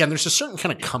sense. Yeah, and there's a certain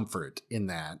kind of comfort in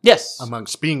that. Yes.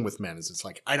 Amongst being with men is it's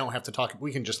like, I don't have to talk.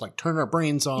 We can just like turn our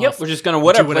brains off. Yep, we're just going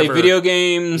to play video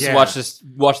games, watch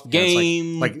the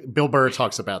game. Like Bill Burr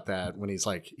talks about that when he's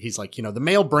like, the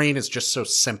male brain is just so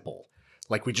simple.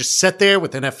 Like we just sit there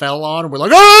with NFL on and we're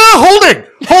like, holding.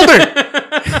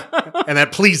 And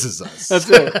that pleases us. That's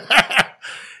it.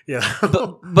 Yeah.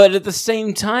 But at the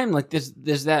same time, like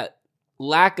there's that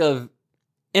lack of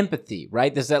empathy,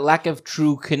 right? There's that lack of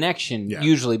true connection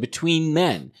usually between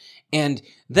men. And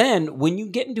then when you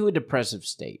get into a depressive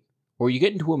state or you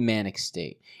get into a manic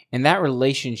state and that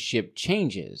relationship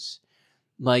changes,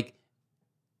 like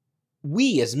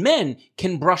we as men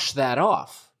can brush that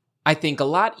off. I think a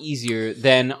lot easier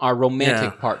than our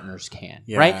romantic partners can,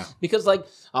 right? Because like,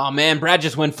 oh man, Brad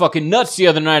just went fucking nuts the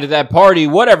other night at that party,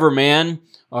 whatever, man.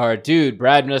 Or, dude,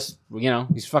 Brad just,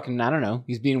 he's fucking, I don't know,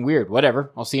 he's being weird,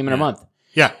 whatever. I'll see him in a month.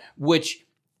 Yeah. Which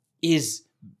is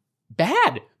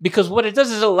bad because what it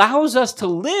does is it allows us to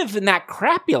live in that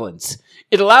crapulence.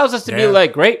 It allows us to be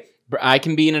like, great, I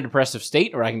can be in a depressive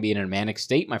state or I can be in a manic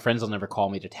state. My friends will never call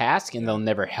me to task and they'll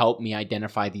never help me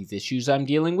identify these issues I'm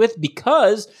dealing with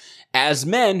because as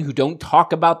men who don't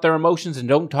talk about their emotions and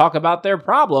don't talk about their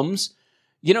problems,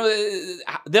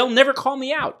 they'll never call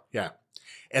me out. Yeah.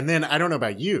 And then I don't know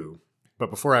about you, but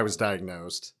before I was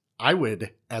diagnosed, I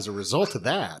would, as a result of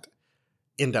that,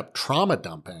 end up trauma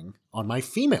dumping on my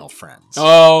female friends.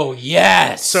 Oh,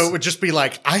 yes. So it would just be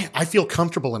like, I feel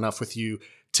comfortable enough with you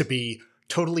to be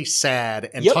totally sad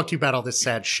and talk to you about all this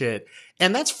sad shit.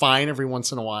 And that's fine every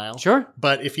once in a while. Sure.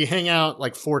 But if you hang out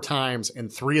like 4 times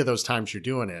and 3 of those times you're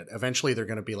doing it, eventually they're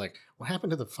going to be like, what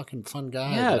happened to the fucking fun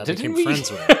guy that I became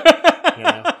friends with? You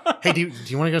know? Hey, do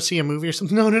you want to go see a movie or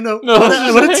something? No.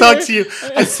 I want to talk to you.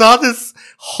 I saw this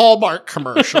Hallmark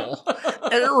commercial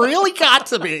and it really got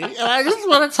to me. And I just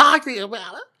want to talk to you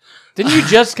about it. Didn't you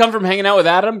just come from hanging out with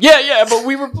Adam? Yeah, but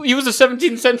he was a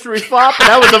 17th century fop and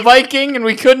I was a Viking and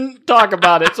we couldn't talk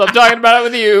about it. So I'm talking about it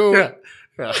with you. Yeah.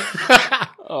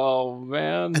 Oh,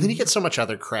 man. And then you get so much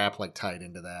other crap like tied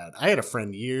into that. I had a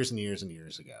friend years and years and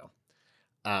years ago.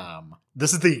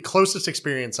 This is the closest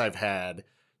experience I've had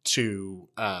to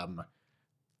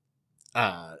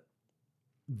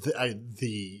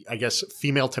the I guess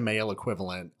female to male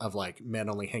equivalent of like men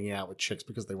only hanging out with chicks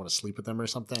because they want to sleep with them or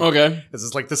something. Okay. This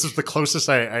is the closest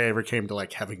I ever came to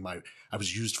like having I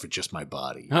was used for just my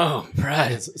body. Oh,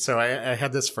 right. So I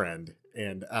had this friend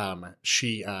and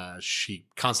she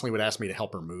constantly would ask me to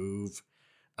help her move.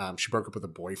 She broke up with a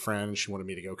boyfriend. She wanted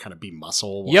me to go kind of be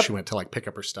muscle while she went to like pick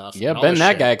up her stuff. Yeah, been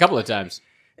that guy a couple of times.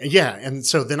 Yeah, and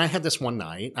so then I had this one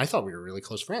night. I thought we were really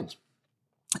close friends.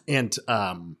 And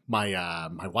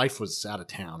my wife was out of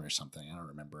town or something. I don't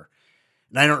remember.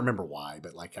 And I don't remember why,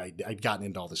 but like I'd gotten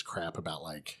into all this crap about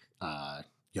like I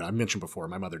mentioned before,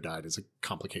 my mother died as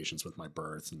complications with my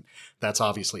birth, and that's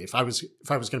obviously if I was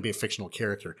going to be a fictional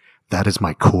character, that is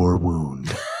my core wound.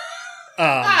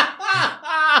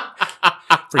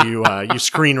 For you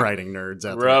screenwriting nerds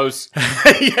out there. Gross.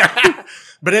 Yeah.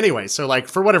 But anyway, so like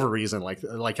for whatever reason,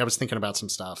 like I was thinking about some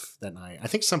stuff that night. I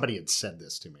think somebody had said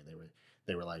this to me.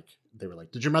 They were like,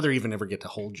 did your mother even ever get to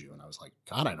hold you? And I was like,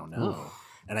 God, I don't know. Ooh.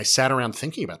 And I sat around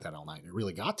thinking about that all night. It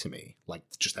really got to me, like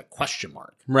just that question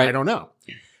mark. Right. I don't know.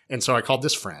 And so I called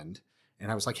this friend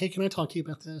and I was like, hey, can I talk to you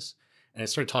about this? And I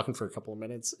started talking for a couple of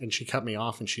minutes and she cut me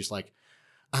off and she's like,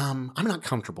 I'm not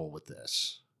comfortable with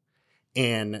this.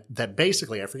 And that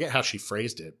basically, I forget how she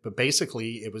phrased it, but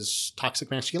basically it was toxic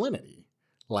masculinity.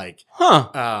 Like,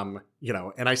 and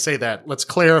I say that, let's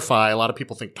clarify. A lot of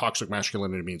people think toxic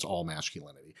masculinity means all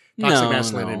masculinity. Toxic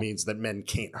masculinity means that men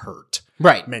can't hurt.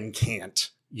 Right. Men can't,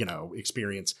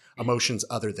 experience emotions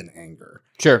other than anger.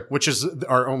 Sure. Which is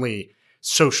our only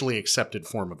socially accepted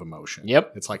form of emotion.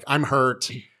 Yep. It's like, I'm hurt.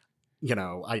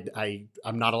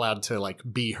 I'm not allowed to like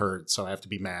be hurt, so I have to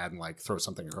be mad and like throw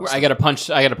something across. I gotta punch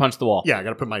the wall. Yeah, I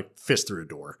gotta put my fist through a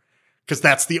door. Because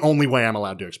that's the only way I'm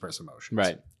allowed to express emotions.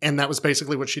 Right. And that was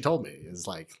basically what she told me is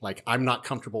like I'm not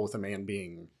comfortable with a man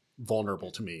being vulnerable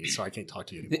to me, so I can't talk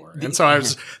to you anymore. And so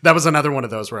that was another one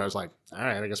of those where I was like, all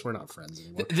right, I guess we're not friends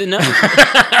anymore.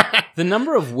 The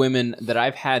number of women that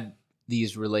I've had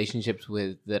these relationships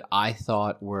with that I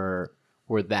thought were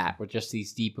just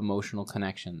these deep emotional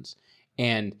connections.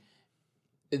 And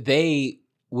they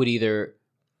would either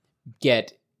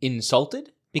get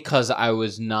insulted because I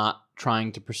was not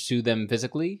trying to pursue them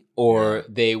physically, or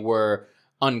they were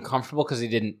uncomfortable because they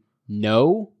didn't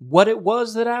know what it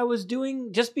was that I was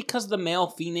doing, just because the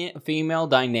male-female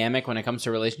dynamic when it comes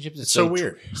to relationships is so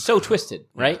weird. So twisted,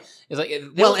 right? It's like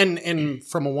and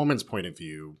from a woman's point of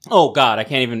view, oh God, I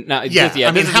can't even.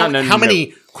 How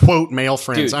many quote male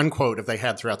friends unquote have they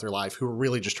had throughout their life who were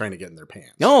really just trying to get in their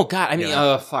pants? Oh God, I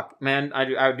mean, fuck, man,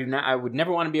 I do not. I would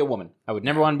never want to be a woman. I would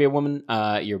never want to be a woman.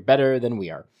 You're better than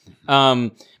we are.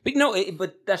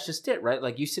 But that's just it, right?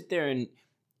 Like you sit there and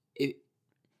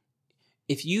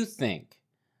if you think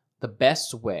the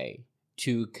best way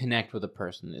to connect with a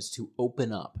person is to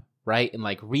open up, right? And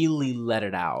like really let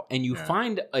it out. And you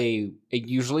find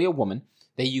usually a woman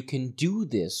that you can do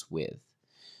this with,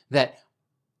 that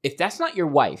if that's not your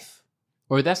wife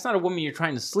or that's not a woman you're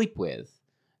trying to sleep with,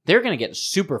 they're going to get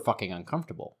super fucking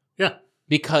uncomfortable. Yeah.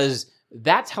 Because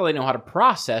that's how they know how to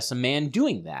process a man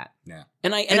doing that. Yeah.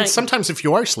 And sometimes if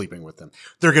you are sleeping with them,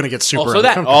 they're going to get super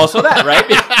uncomfortable. Also that, right?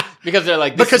 Because they're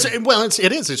like...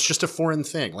 It's just a foreign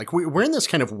thing. Like we're in this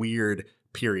kind of weird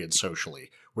period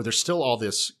socially where there's still all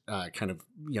this kind of,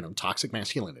 toxic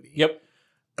masculinity. Yep.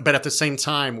 But at the same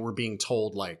time, we're being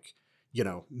told like,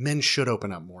 men should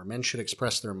open up more. Men should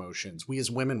express their emotions. We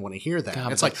as women want to hear that.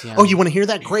 God, it's like, oh, you want to hear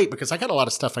that? Great, because I got a lot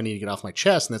of stuff I need to get off my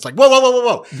chest. And it's like,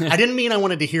 whoa. I didn't mean I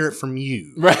wanted to hear it from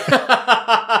you. Right.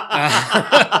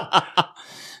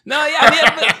 No,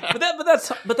 yeah,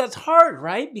 but that's hard,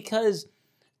 right? Because,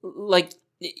 like,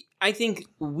 I think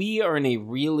we are in a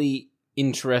really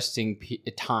interesting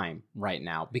time right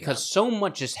now because so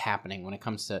much is happening when it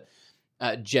comes to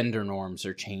gender norms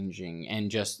are changing and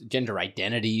just gender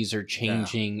identities are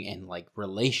changing and like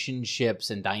relationships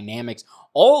and dynamics,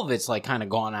 all of it's like kind of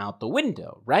gone out the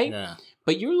window, right? Yeah.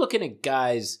 But you're looking at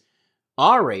guys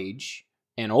our age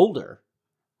and older,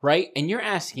 right? And you're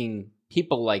asking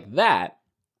people like that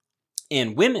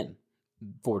and women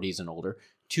 40s and older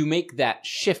to make that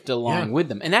shift along with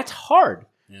them. And that's hard.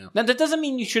 Yeah. Now, that doesn't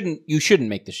mean you shouldn't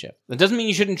make the shift. That doesn't mean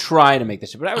you shouldn't try to make the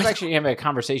shift. But I was actually having a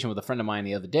conversation with a friend of mine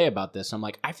the other day about this. I'm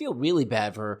like, I feel really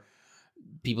bad for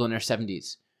people in their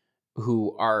 70s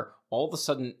who are all of a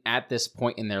sudden at this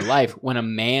point in their life when a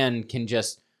man can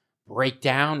just break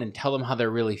down and tell them how they're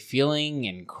really feeling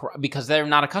and cry, because they're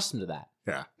not accustomed to that.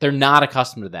 Yeah. They're not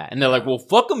accustomed to that. And they're like, well,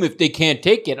 fuck them if they can't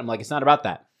take it. I'm like, it's not about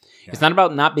that. Yeah. It's not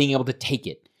about not being able to take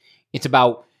it. It's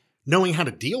about knowing how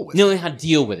to deal with knowing how to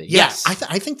deal with it. Yes.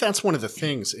 I think that's one of the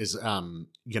things is,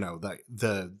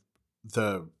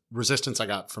 the resistance I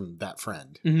got from that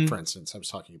friend, for instance, I was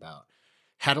talking about,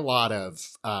 had a lot of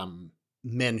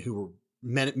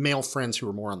male friends who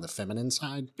were more on the feminine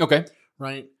side. Okay.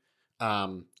 Right.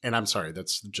 And I'm sorry,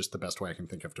 that's just the best way I can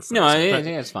think of to phrase it. No, I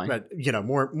think that's fine. But,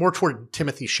 more toward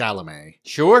Timothy Chalamet.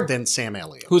 Sure. Than Sam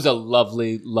Elliott. Who's a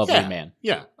lovely, lovely man.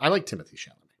 Yeah. I like Timothy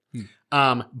Chalamet.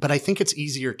 But I think it's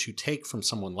easier to take from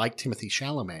someone like Timothy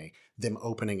Chalamet, them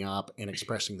opening up and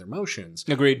expressing their emotions.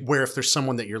 Agreed. Where if there's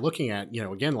someone that you're looking at,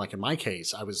 again, like in my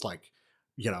case, I was like,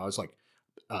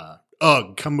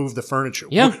 Ugg, come move the furniture.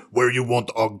 Yeah. Where you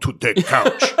want Ugg to take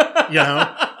couch,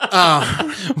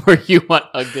 Where you want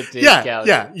Ugg to take couch.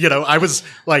 Yeah. I was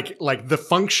like the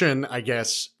function, I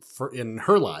guess, in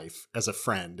her life as a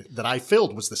friend that I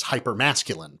filled was this hyper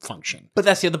masculine function. But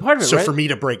that's the other part of it, so right? For me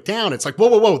to break down, it's like,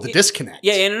 whoa, the disconnect.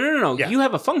 Yeah, no. Yeah. You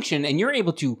have a function and you're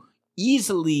able to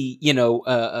easily,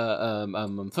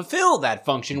 fulfill that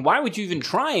function. Why would you even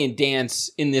try and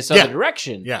dance in this other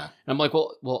direction? Yeah. And I'm like,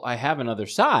 well, I have another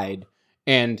side,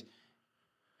 and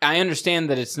I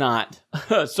understand that it's not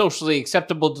socially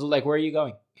acceptable to like, where are you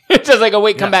going? It's just like, oh,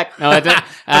 wait, come back. No,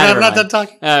 I'm not done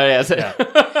talking. Oh, yeah.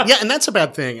 Yeah, and that's a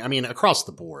bad thing. I mean, across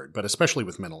the board, but especially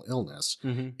with mental illness,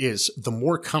 is the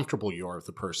more comfortable you are with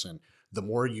the person, the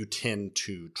more you tend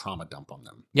to trauma dump on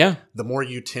them. Yeah. The more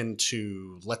you tend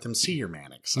to let them see your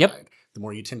manic side. Yep. The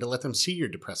more you tend to let them see your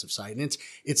depressive side. And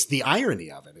it's the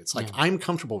irony of it. It's like, I'm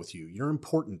comfortable with you. You're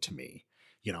important to me.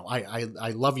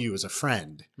 I love you as a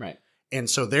friend. Right. And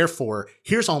so therefore,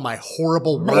 here's all my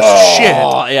horrible worst shit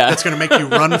that's going to make you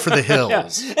run for the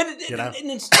hills. Yeah. And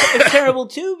it's terrible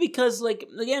too, because like,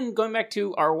 again, going back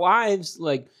to our wives,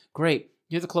 like, great,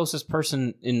 you're the closest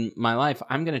person in my life.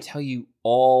 I'm going to tell you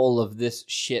all of this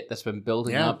shit that's been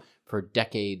building up for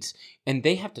decades, and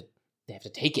they have to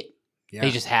take it. Yeah.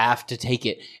 They just have to take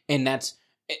it. And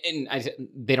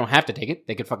they don't have to take it.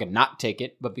 They could fucking not take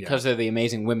it. But because they're the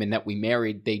amazing women that we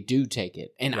married, they do take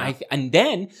it. And and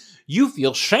then you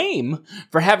feel shame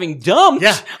for having dumped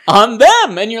on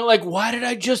them. And you're like, why did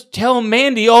I just tell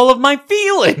Mandy all of my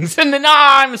feelings? And then,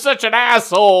 I'm such an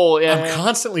asshole. Yeah. I'm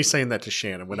constantly saying that to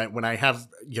Shannon when I have,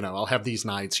 I'll have these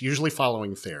nights, usually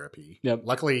following therapy. Yep.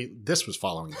 Luckily, this was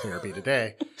following therapy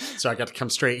today. So I got to come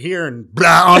straight here and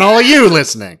blah on all of you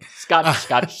listening.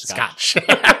 Scotch.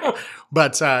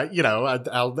 But,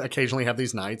 I'll occasionally have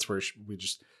these nights where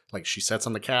she sits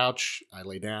on the couch, I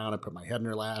lay down, I put my head in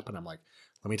her lap, and I'm like,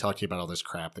 let me talk to you about all this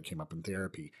crap that came up in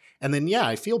therapy. And then,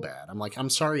 I feel bad. I'm like, I'm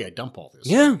sorry I dump all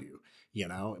this on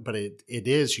you, but it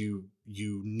is, you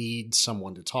need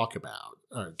someone to talk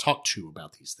to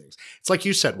about these things. It's like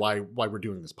you said, why we're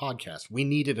doing this podcast. We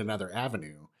needed another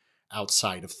avenue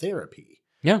outside of therapy.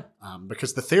 Yeah.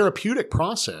 Because the therapeutic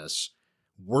process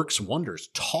works wonders.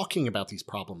 Talking about these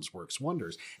problems works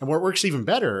wonders. And what works even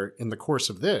better in the course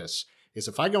of this is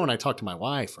if I go and I talk to my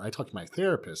wife or I talk to my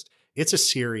therapist, it's a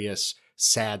serious,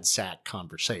 sad sack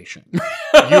conversation. You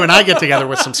and I get together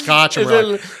with some scotch and we're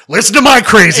like, listen to my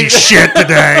crazy shit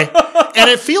today. And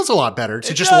it feels a lot better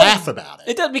to just laugh about it.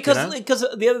 It does, because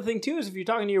the other thing too is if you're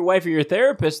talking to your wife or your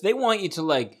therapist, they want you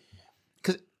to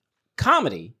because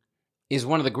comedy is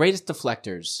one of the greatest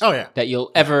deflectors that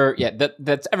you'll ever,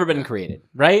 that's ever been created,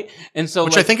 right? And so,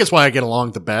 which I think is why I get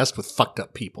along the best with fucked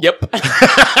up people. Yep.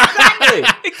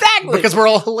 Exactly. Because we're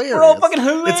all hilarious. We're all fucking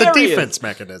hilarious. It's a defense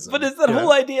mechanism. But it's that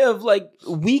whole idea of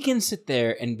we can sit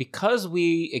there and because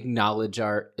we acknowledge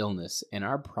our illness and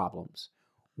our problems,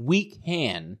 we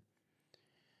can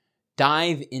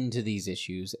dive into these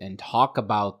issues and talk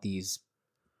about these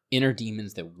inner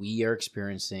demons that we are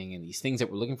experiencing and these things that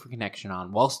we're looking for connection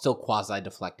on while still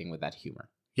quasi-deflecting with that humor.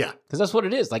 Yeah. Because that's what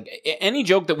it is. Like, any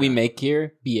joke that we make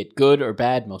here, be it good or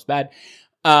bad, most bad,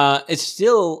 it's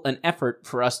still an effort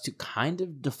for us to kind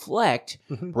of deflect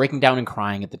breaking down and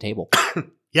crying at the table.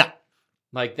 Yeah.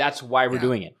 Like, that's why we're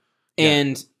doing it. Yeah.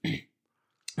 And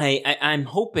I'm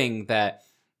hoping that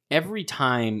every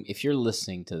time, if you're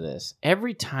listening to this,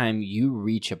 every time you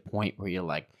reach a point where you're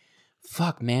like,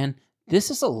 fuck, man,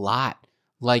 this is a lot.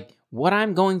 Like, what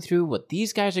I'm going through, what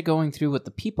these guys are going through, what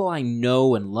the people I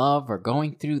know and love are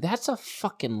going through, that's a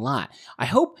fucking lot. I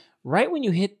hope right when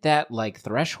you hit that, like,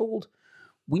 threshold,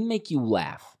 we make you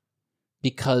laugh.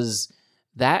 Because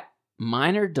that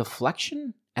minor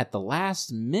deflection at the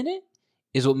last minute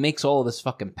is what makes all of this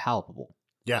fucking palpable.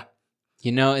 Yeah.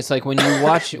 You know, it's like when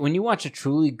you watch a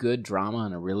truly good drama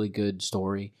and a really good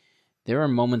story, there are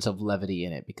moments of levity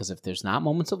in it. Because if there's not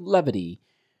moments of levity,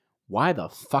 why the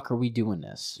fuck are we doing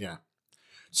this? Yeah.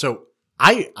 So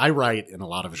I write in a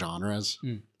lot of genres.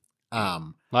 A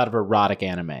lot of erotic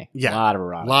anime. Yeah. A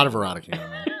lot of erotic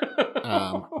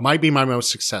anime. Might be my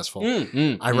most successful.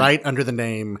 I write under the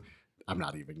name... I'm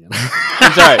not even going to.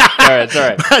 It's all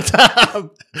right.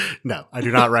 But, no, I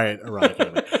do not write erotic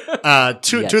anime.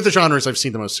 Two of the genres I've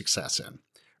seen the most success in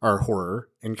are horror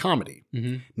and comedy.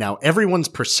 Mm-hmm. Now, everyone's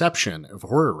perception of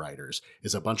horror writers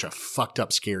is a bunch of fucked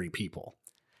up, scary people.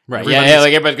 Right. Yeah.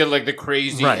 Like everybody's got like the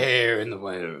crazy hair in the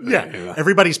way. Yeah.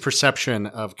 Everybody's perception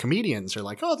of comedians are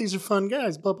like, oh, these are fun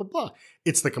guys, blah, blah, blah.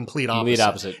 It's the complete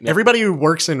opposite. Yep. Everybody who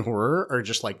works in horror are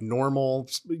just like normal,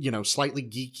 slightly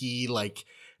geeky, like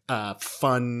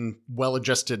fun,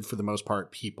 well-adjusted for the most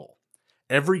part people.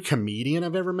 Every comedian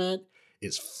I've ever met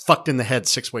is fucked in the head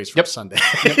 6 ways from Sunday.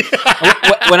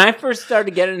 When I first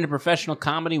started getting into professional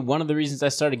comedy, one of the reasons I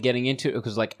started getting into it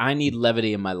was like, I need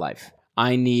levity in my life.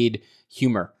 I need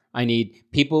humor. I need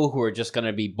people who are just going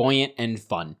to be buoyant and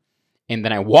fun. And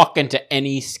then I walk into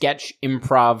any sketch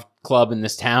improv club in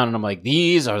this town, and I'm like,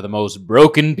 these are the most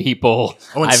broken people.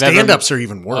 Oh, and stand-ups are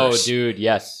even worse. Oh, dude,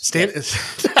 yes.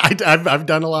 I've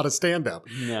done a lot of stand-up.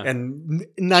 Yeah. And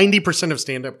 90% of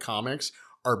stand-up comics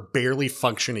are barely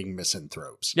functioning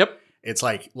misanthropes. Yep. It's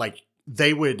like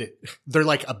they're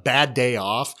like a bad day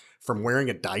off from wearing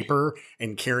a diaper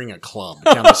and carrying a club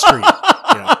down the street.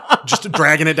 Just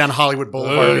dragging it down Hollywood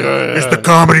Boulevard. Is the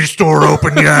Comedy Store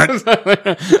open yet?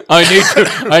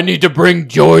 I need to bring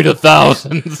joy to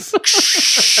thousands.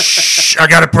 I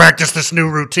got to practice this new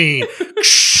routine.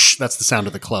 That's the sound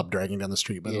of the club dragging down the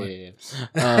street, by the way.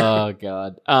 Oh,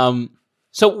 God.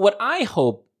 So what I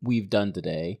hope we've done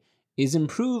today is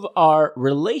improve our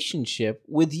relationship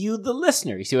with you, the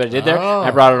listener. You see what I did there?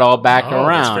 I brought it all back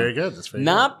around. That's very good.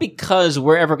 Not because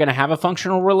we're ever going to have a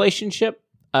functional relationship,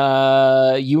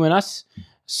 you and us,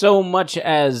 so much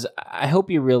as I hope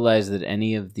you realize that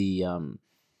any of the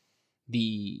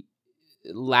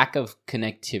lack of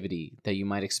connectivity that you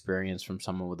might experience from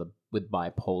someone with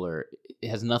bipolar, it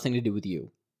has nothing to do with you.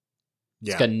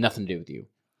 Yeah. It's got nothing to do with you.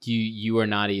 You are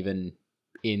not even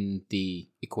in the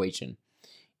equation.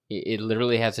 It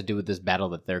literally has to do with this battle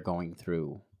that they're going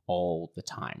through all the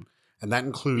time. And that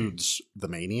includes the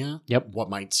mania. Yep. What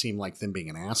might seem like them being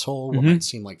an asshole. What might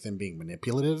seem like them being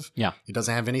manipulative. Yeah. It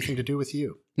doesn't have anything to do with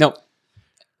you. No.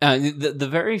 The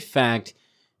very fact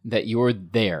that you're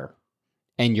there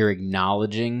and you're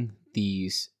acknowledging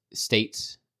these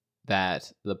states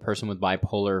that the person with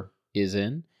bipolar is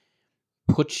in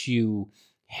puts you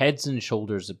heads and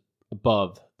shoulders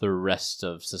above the rest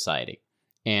of society.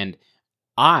 And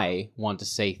I want to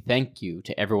say thank you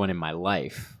to everyone in my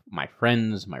life, my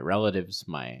friends, my relatives,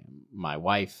 my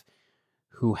wife,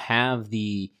 who have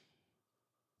the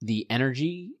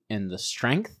energy and the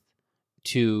strength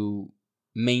to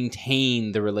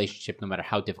maintain the relationship no matter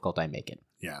how difficult I make it.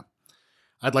 Yeah.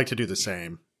 I'd like to do the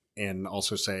same and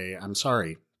also say I'm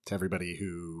sorry to everybody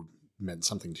who meant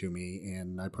something to me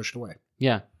and I pushed away.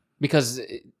 Yeah, because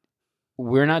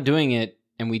we're not doing it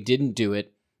and we didn't do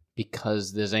it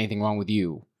because there's anything wrong with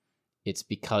you. It's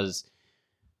because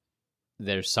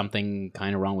there's something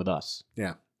kind of wrong with us.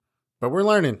 Yeah. But we're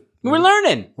learning. We're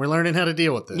learning. We're learning how to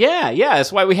deal with this. Yeah.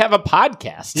 That's why we have a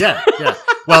podcast. Yeah.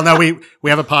 Well, no, we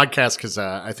have a podcast because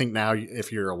I think now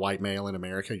if you're a white male in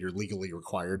America, you're legally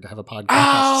required to have a podcast.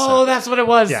 Oh, that's what it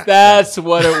was. Yeah. That's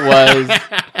what it was.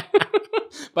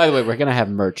 By the way, we're going to have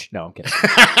merch. No, I'm kidding.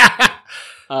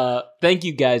 Thank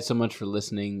you guys so much for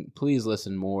listening. Please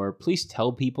listen more. Please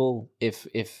tell people if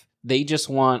they just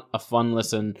want a fun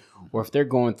listen or if they're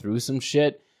going through some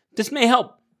shit, this may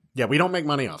help. Yeah, we don't make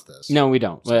money off this. No, we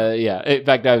don't. Yeah. In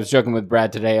fact, I was joking with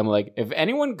Brad today. I'm like, if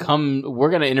anyone we're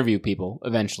going to interview people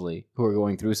eventually who are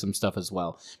going through some stuff as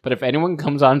well. But if anyone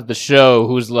comes onto the show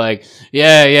who's like,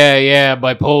 yeah,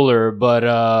 bipolar,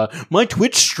 but my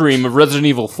Twitch stream of Resident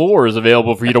Evil 4 is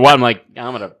available for you to watch. I'm like,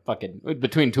 I'm going to fucking,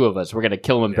 between two of us, we're going to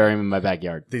kill him and bury him in my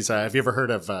backyard. These, have you ever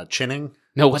heard of chinning?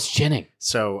 No, what's chinning?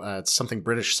 So it's something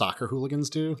British soccer hooligans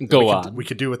do. Go on. We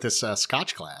could do with this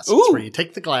Scotch glass. Ooh. It's where you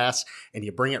take the glass and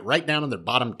you bring it right down on their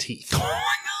bottom teeth. Oh my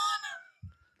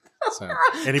So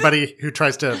anybody who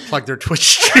tries to plug their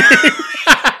Twitch stream,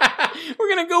 We're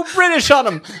gonna go British on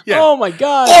them. Yeah. Oh my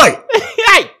god! oi!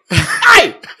 Hey!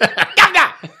 Hey!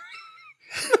 Gaga!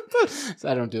 So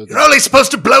I don't do it. You're only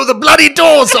supposed to blow the bloody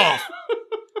doors off.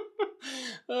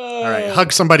 All right,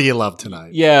 hug somebody you love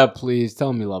tonight. Yeah, please tell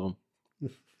them you love them.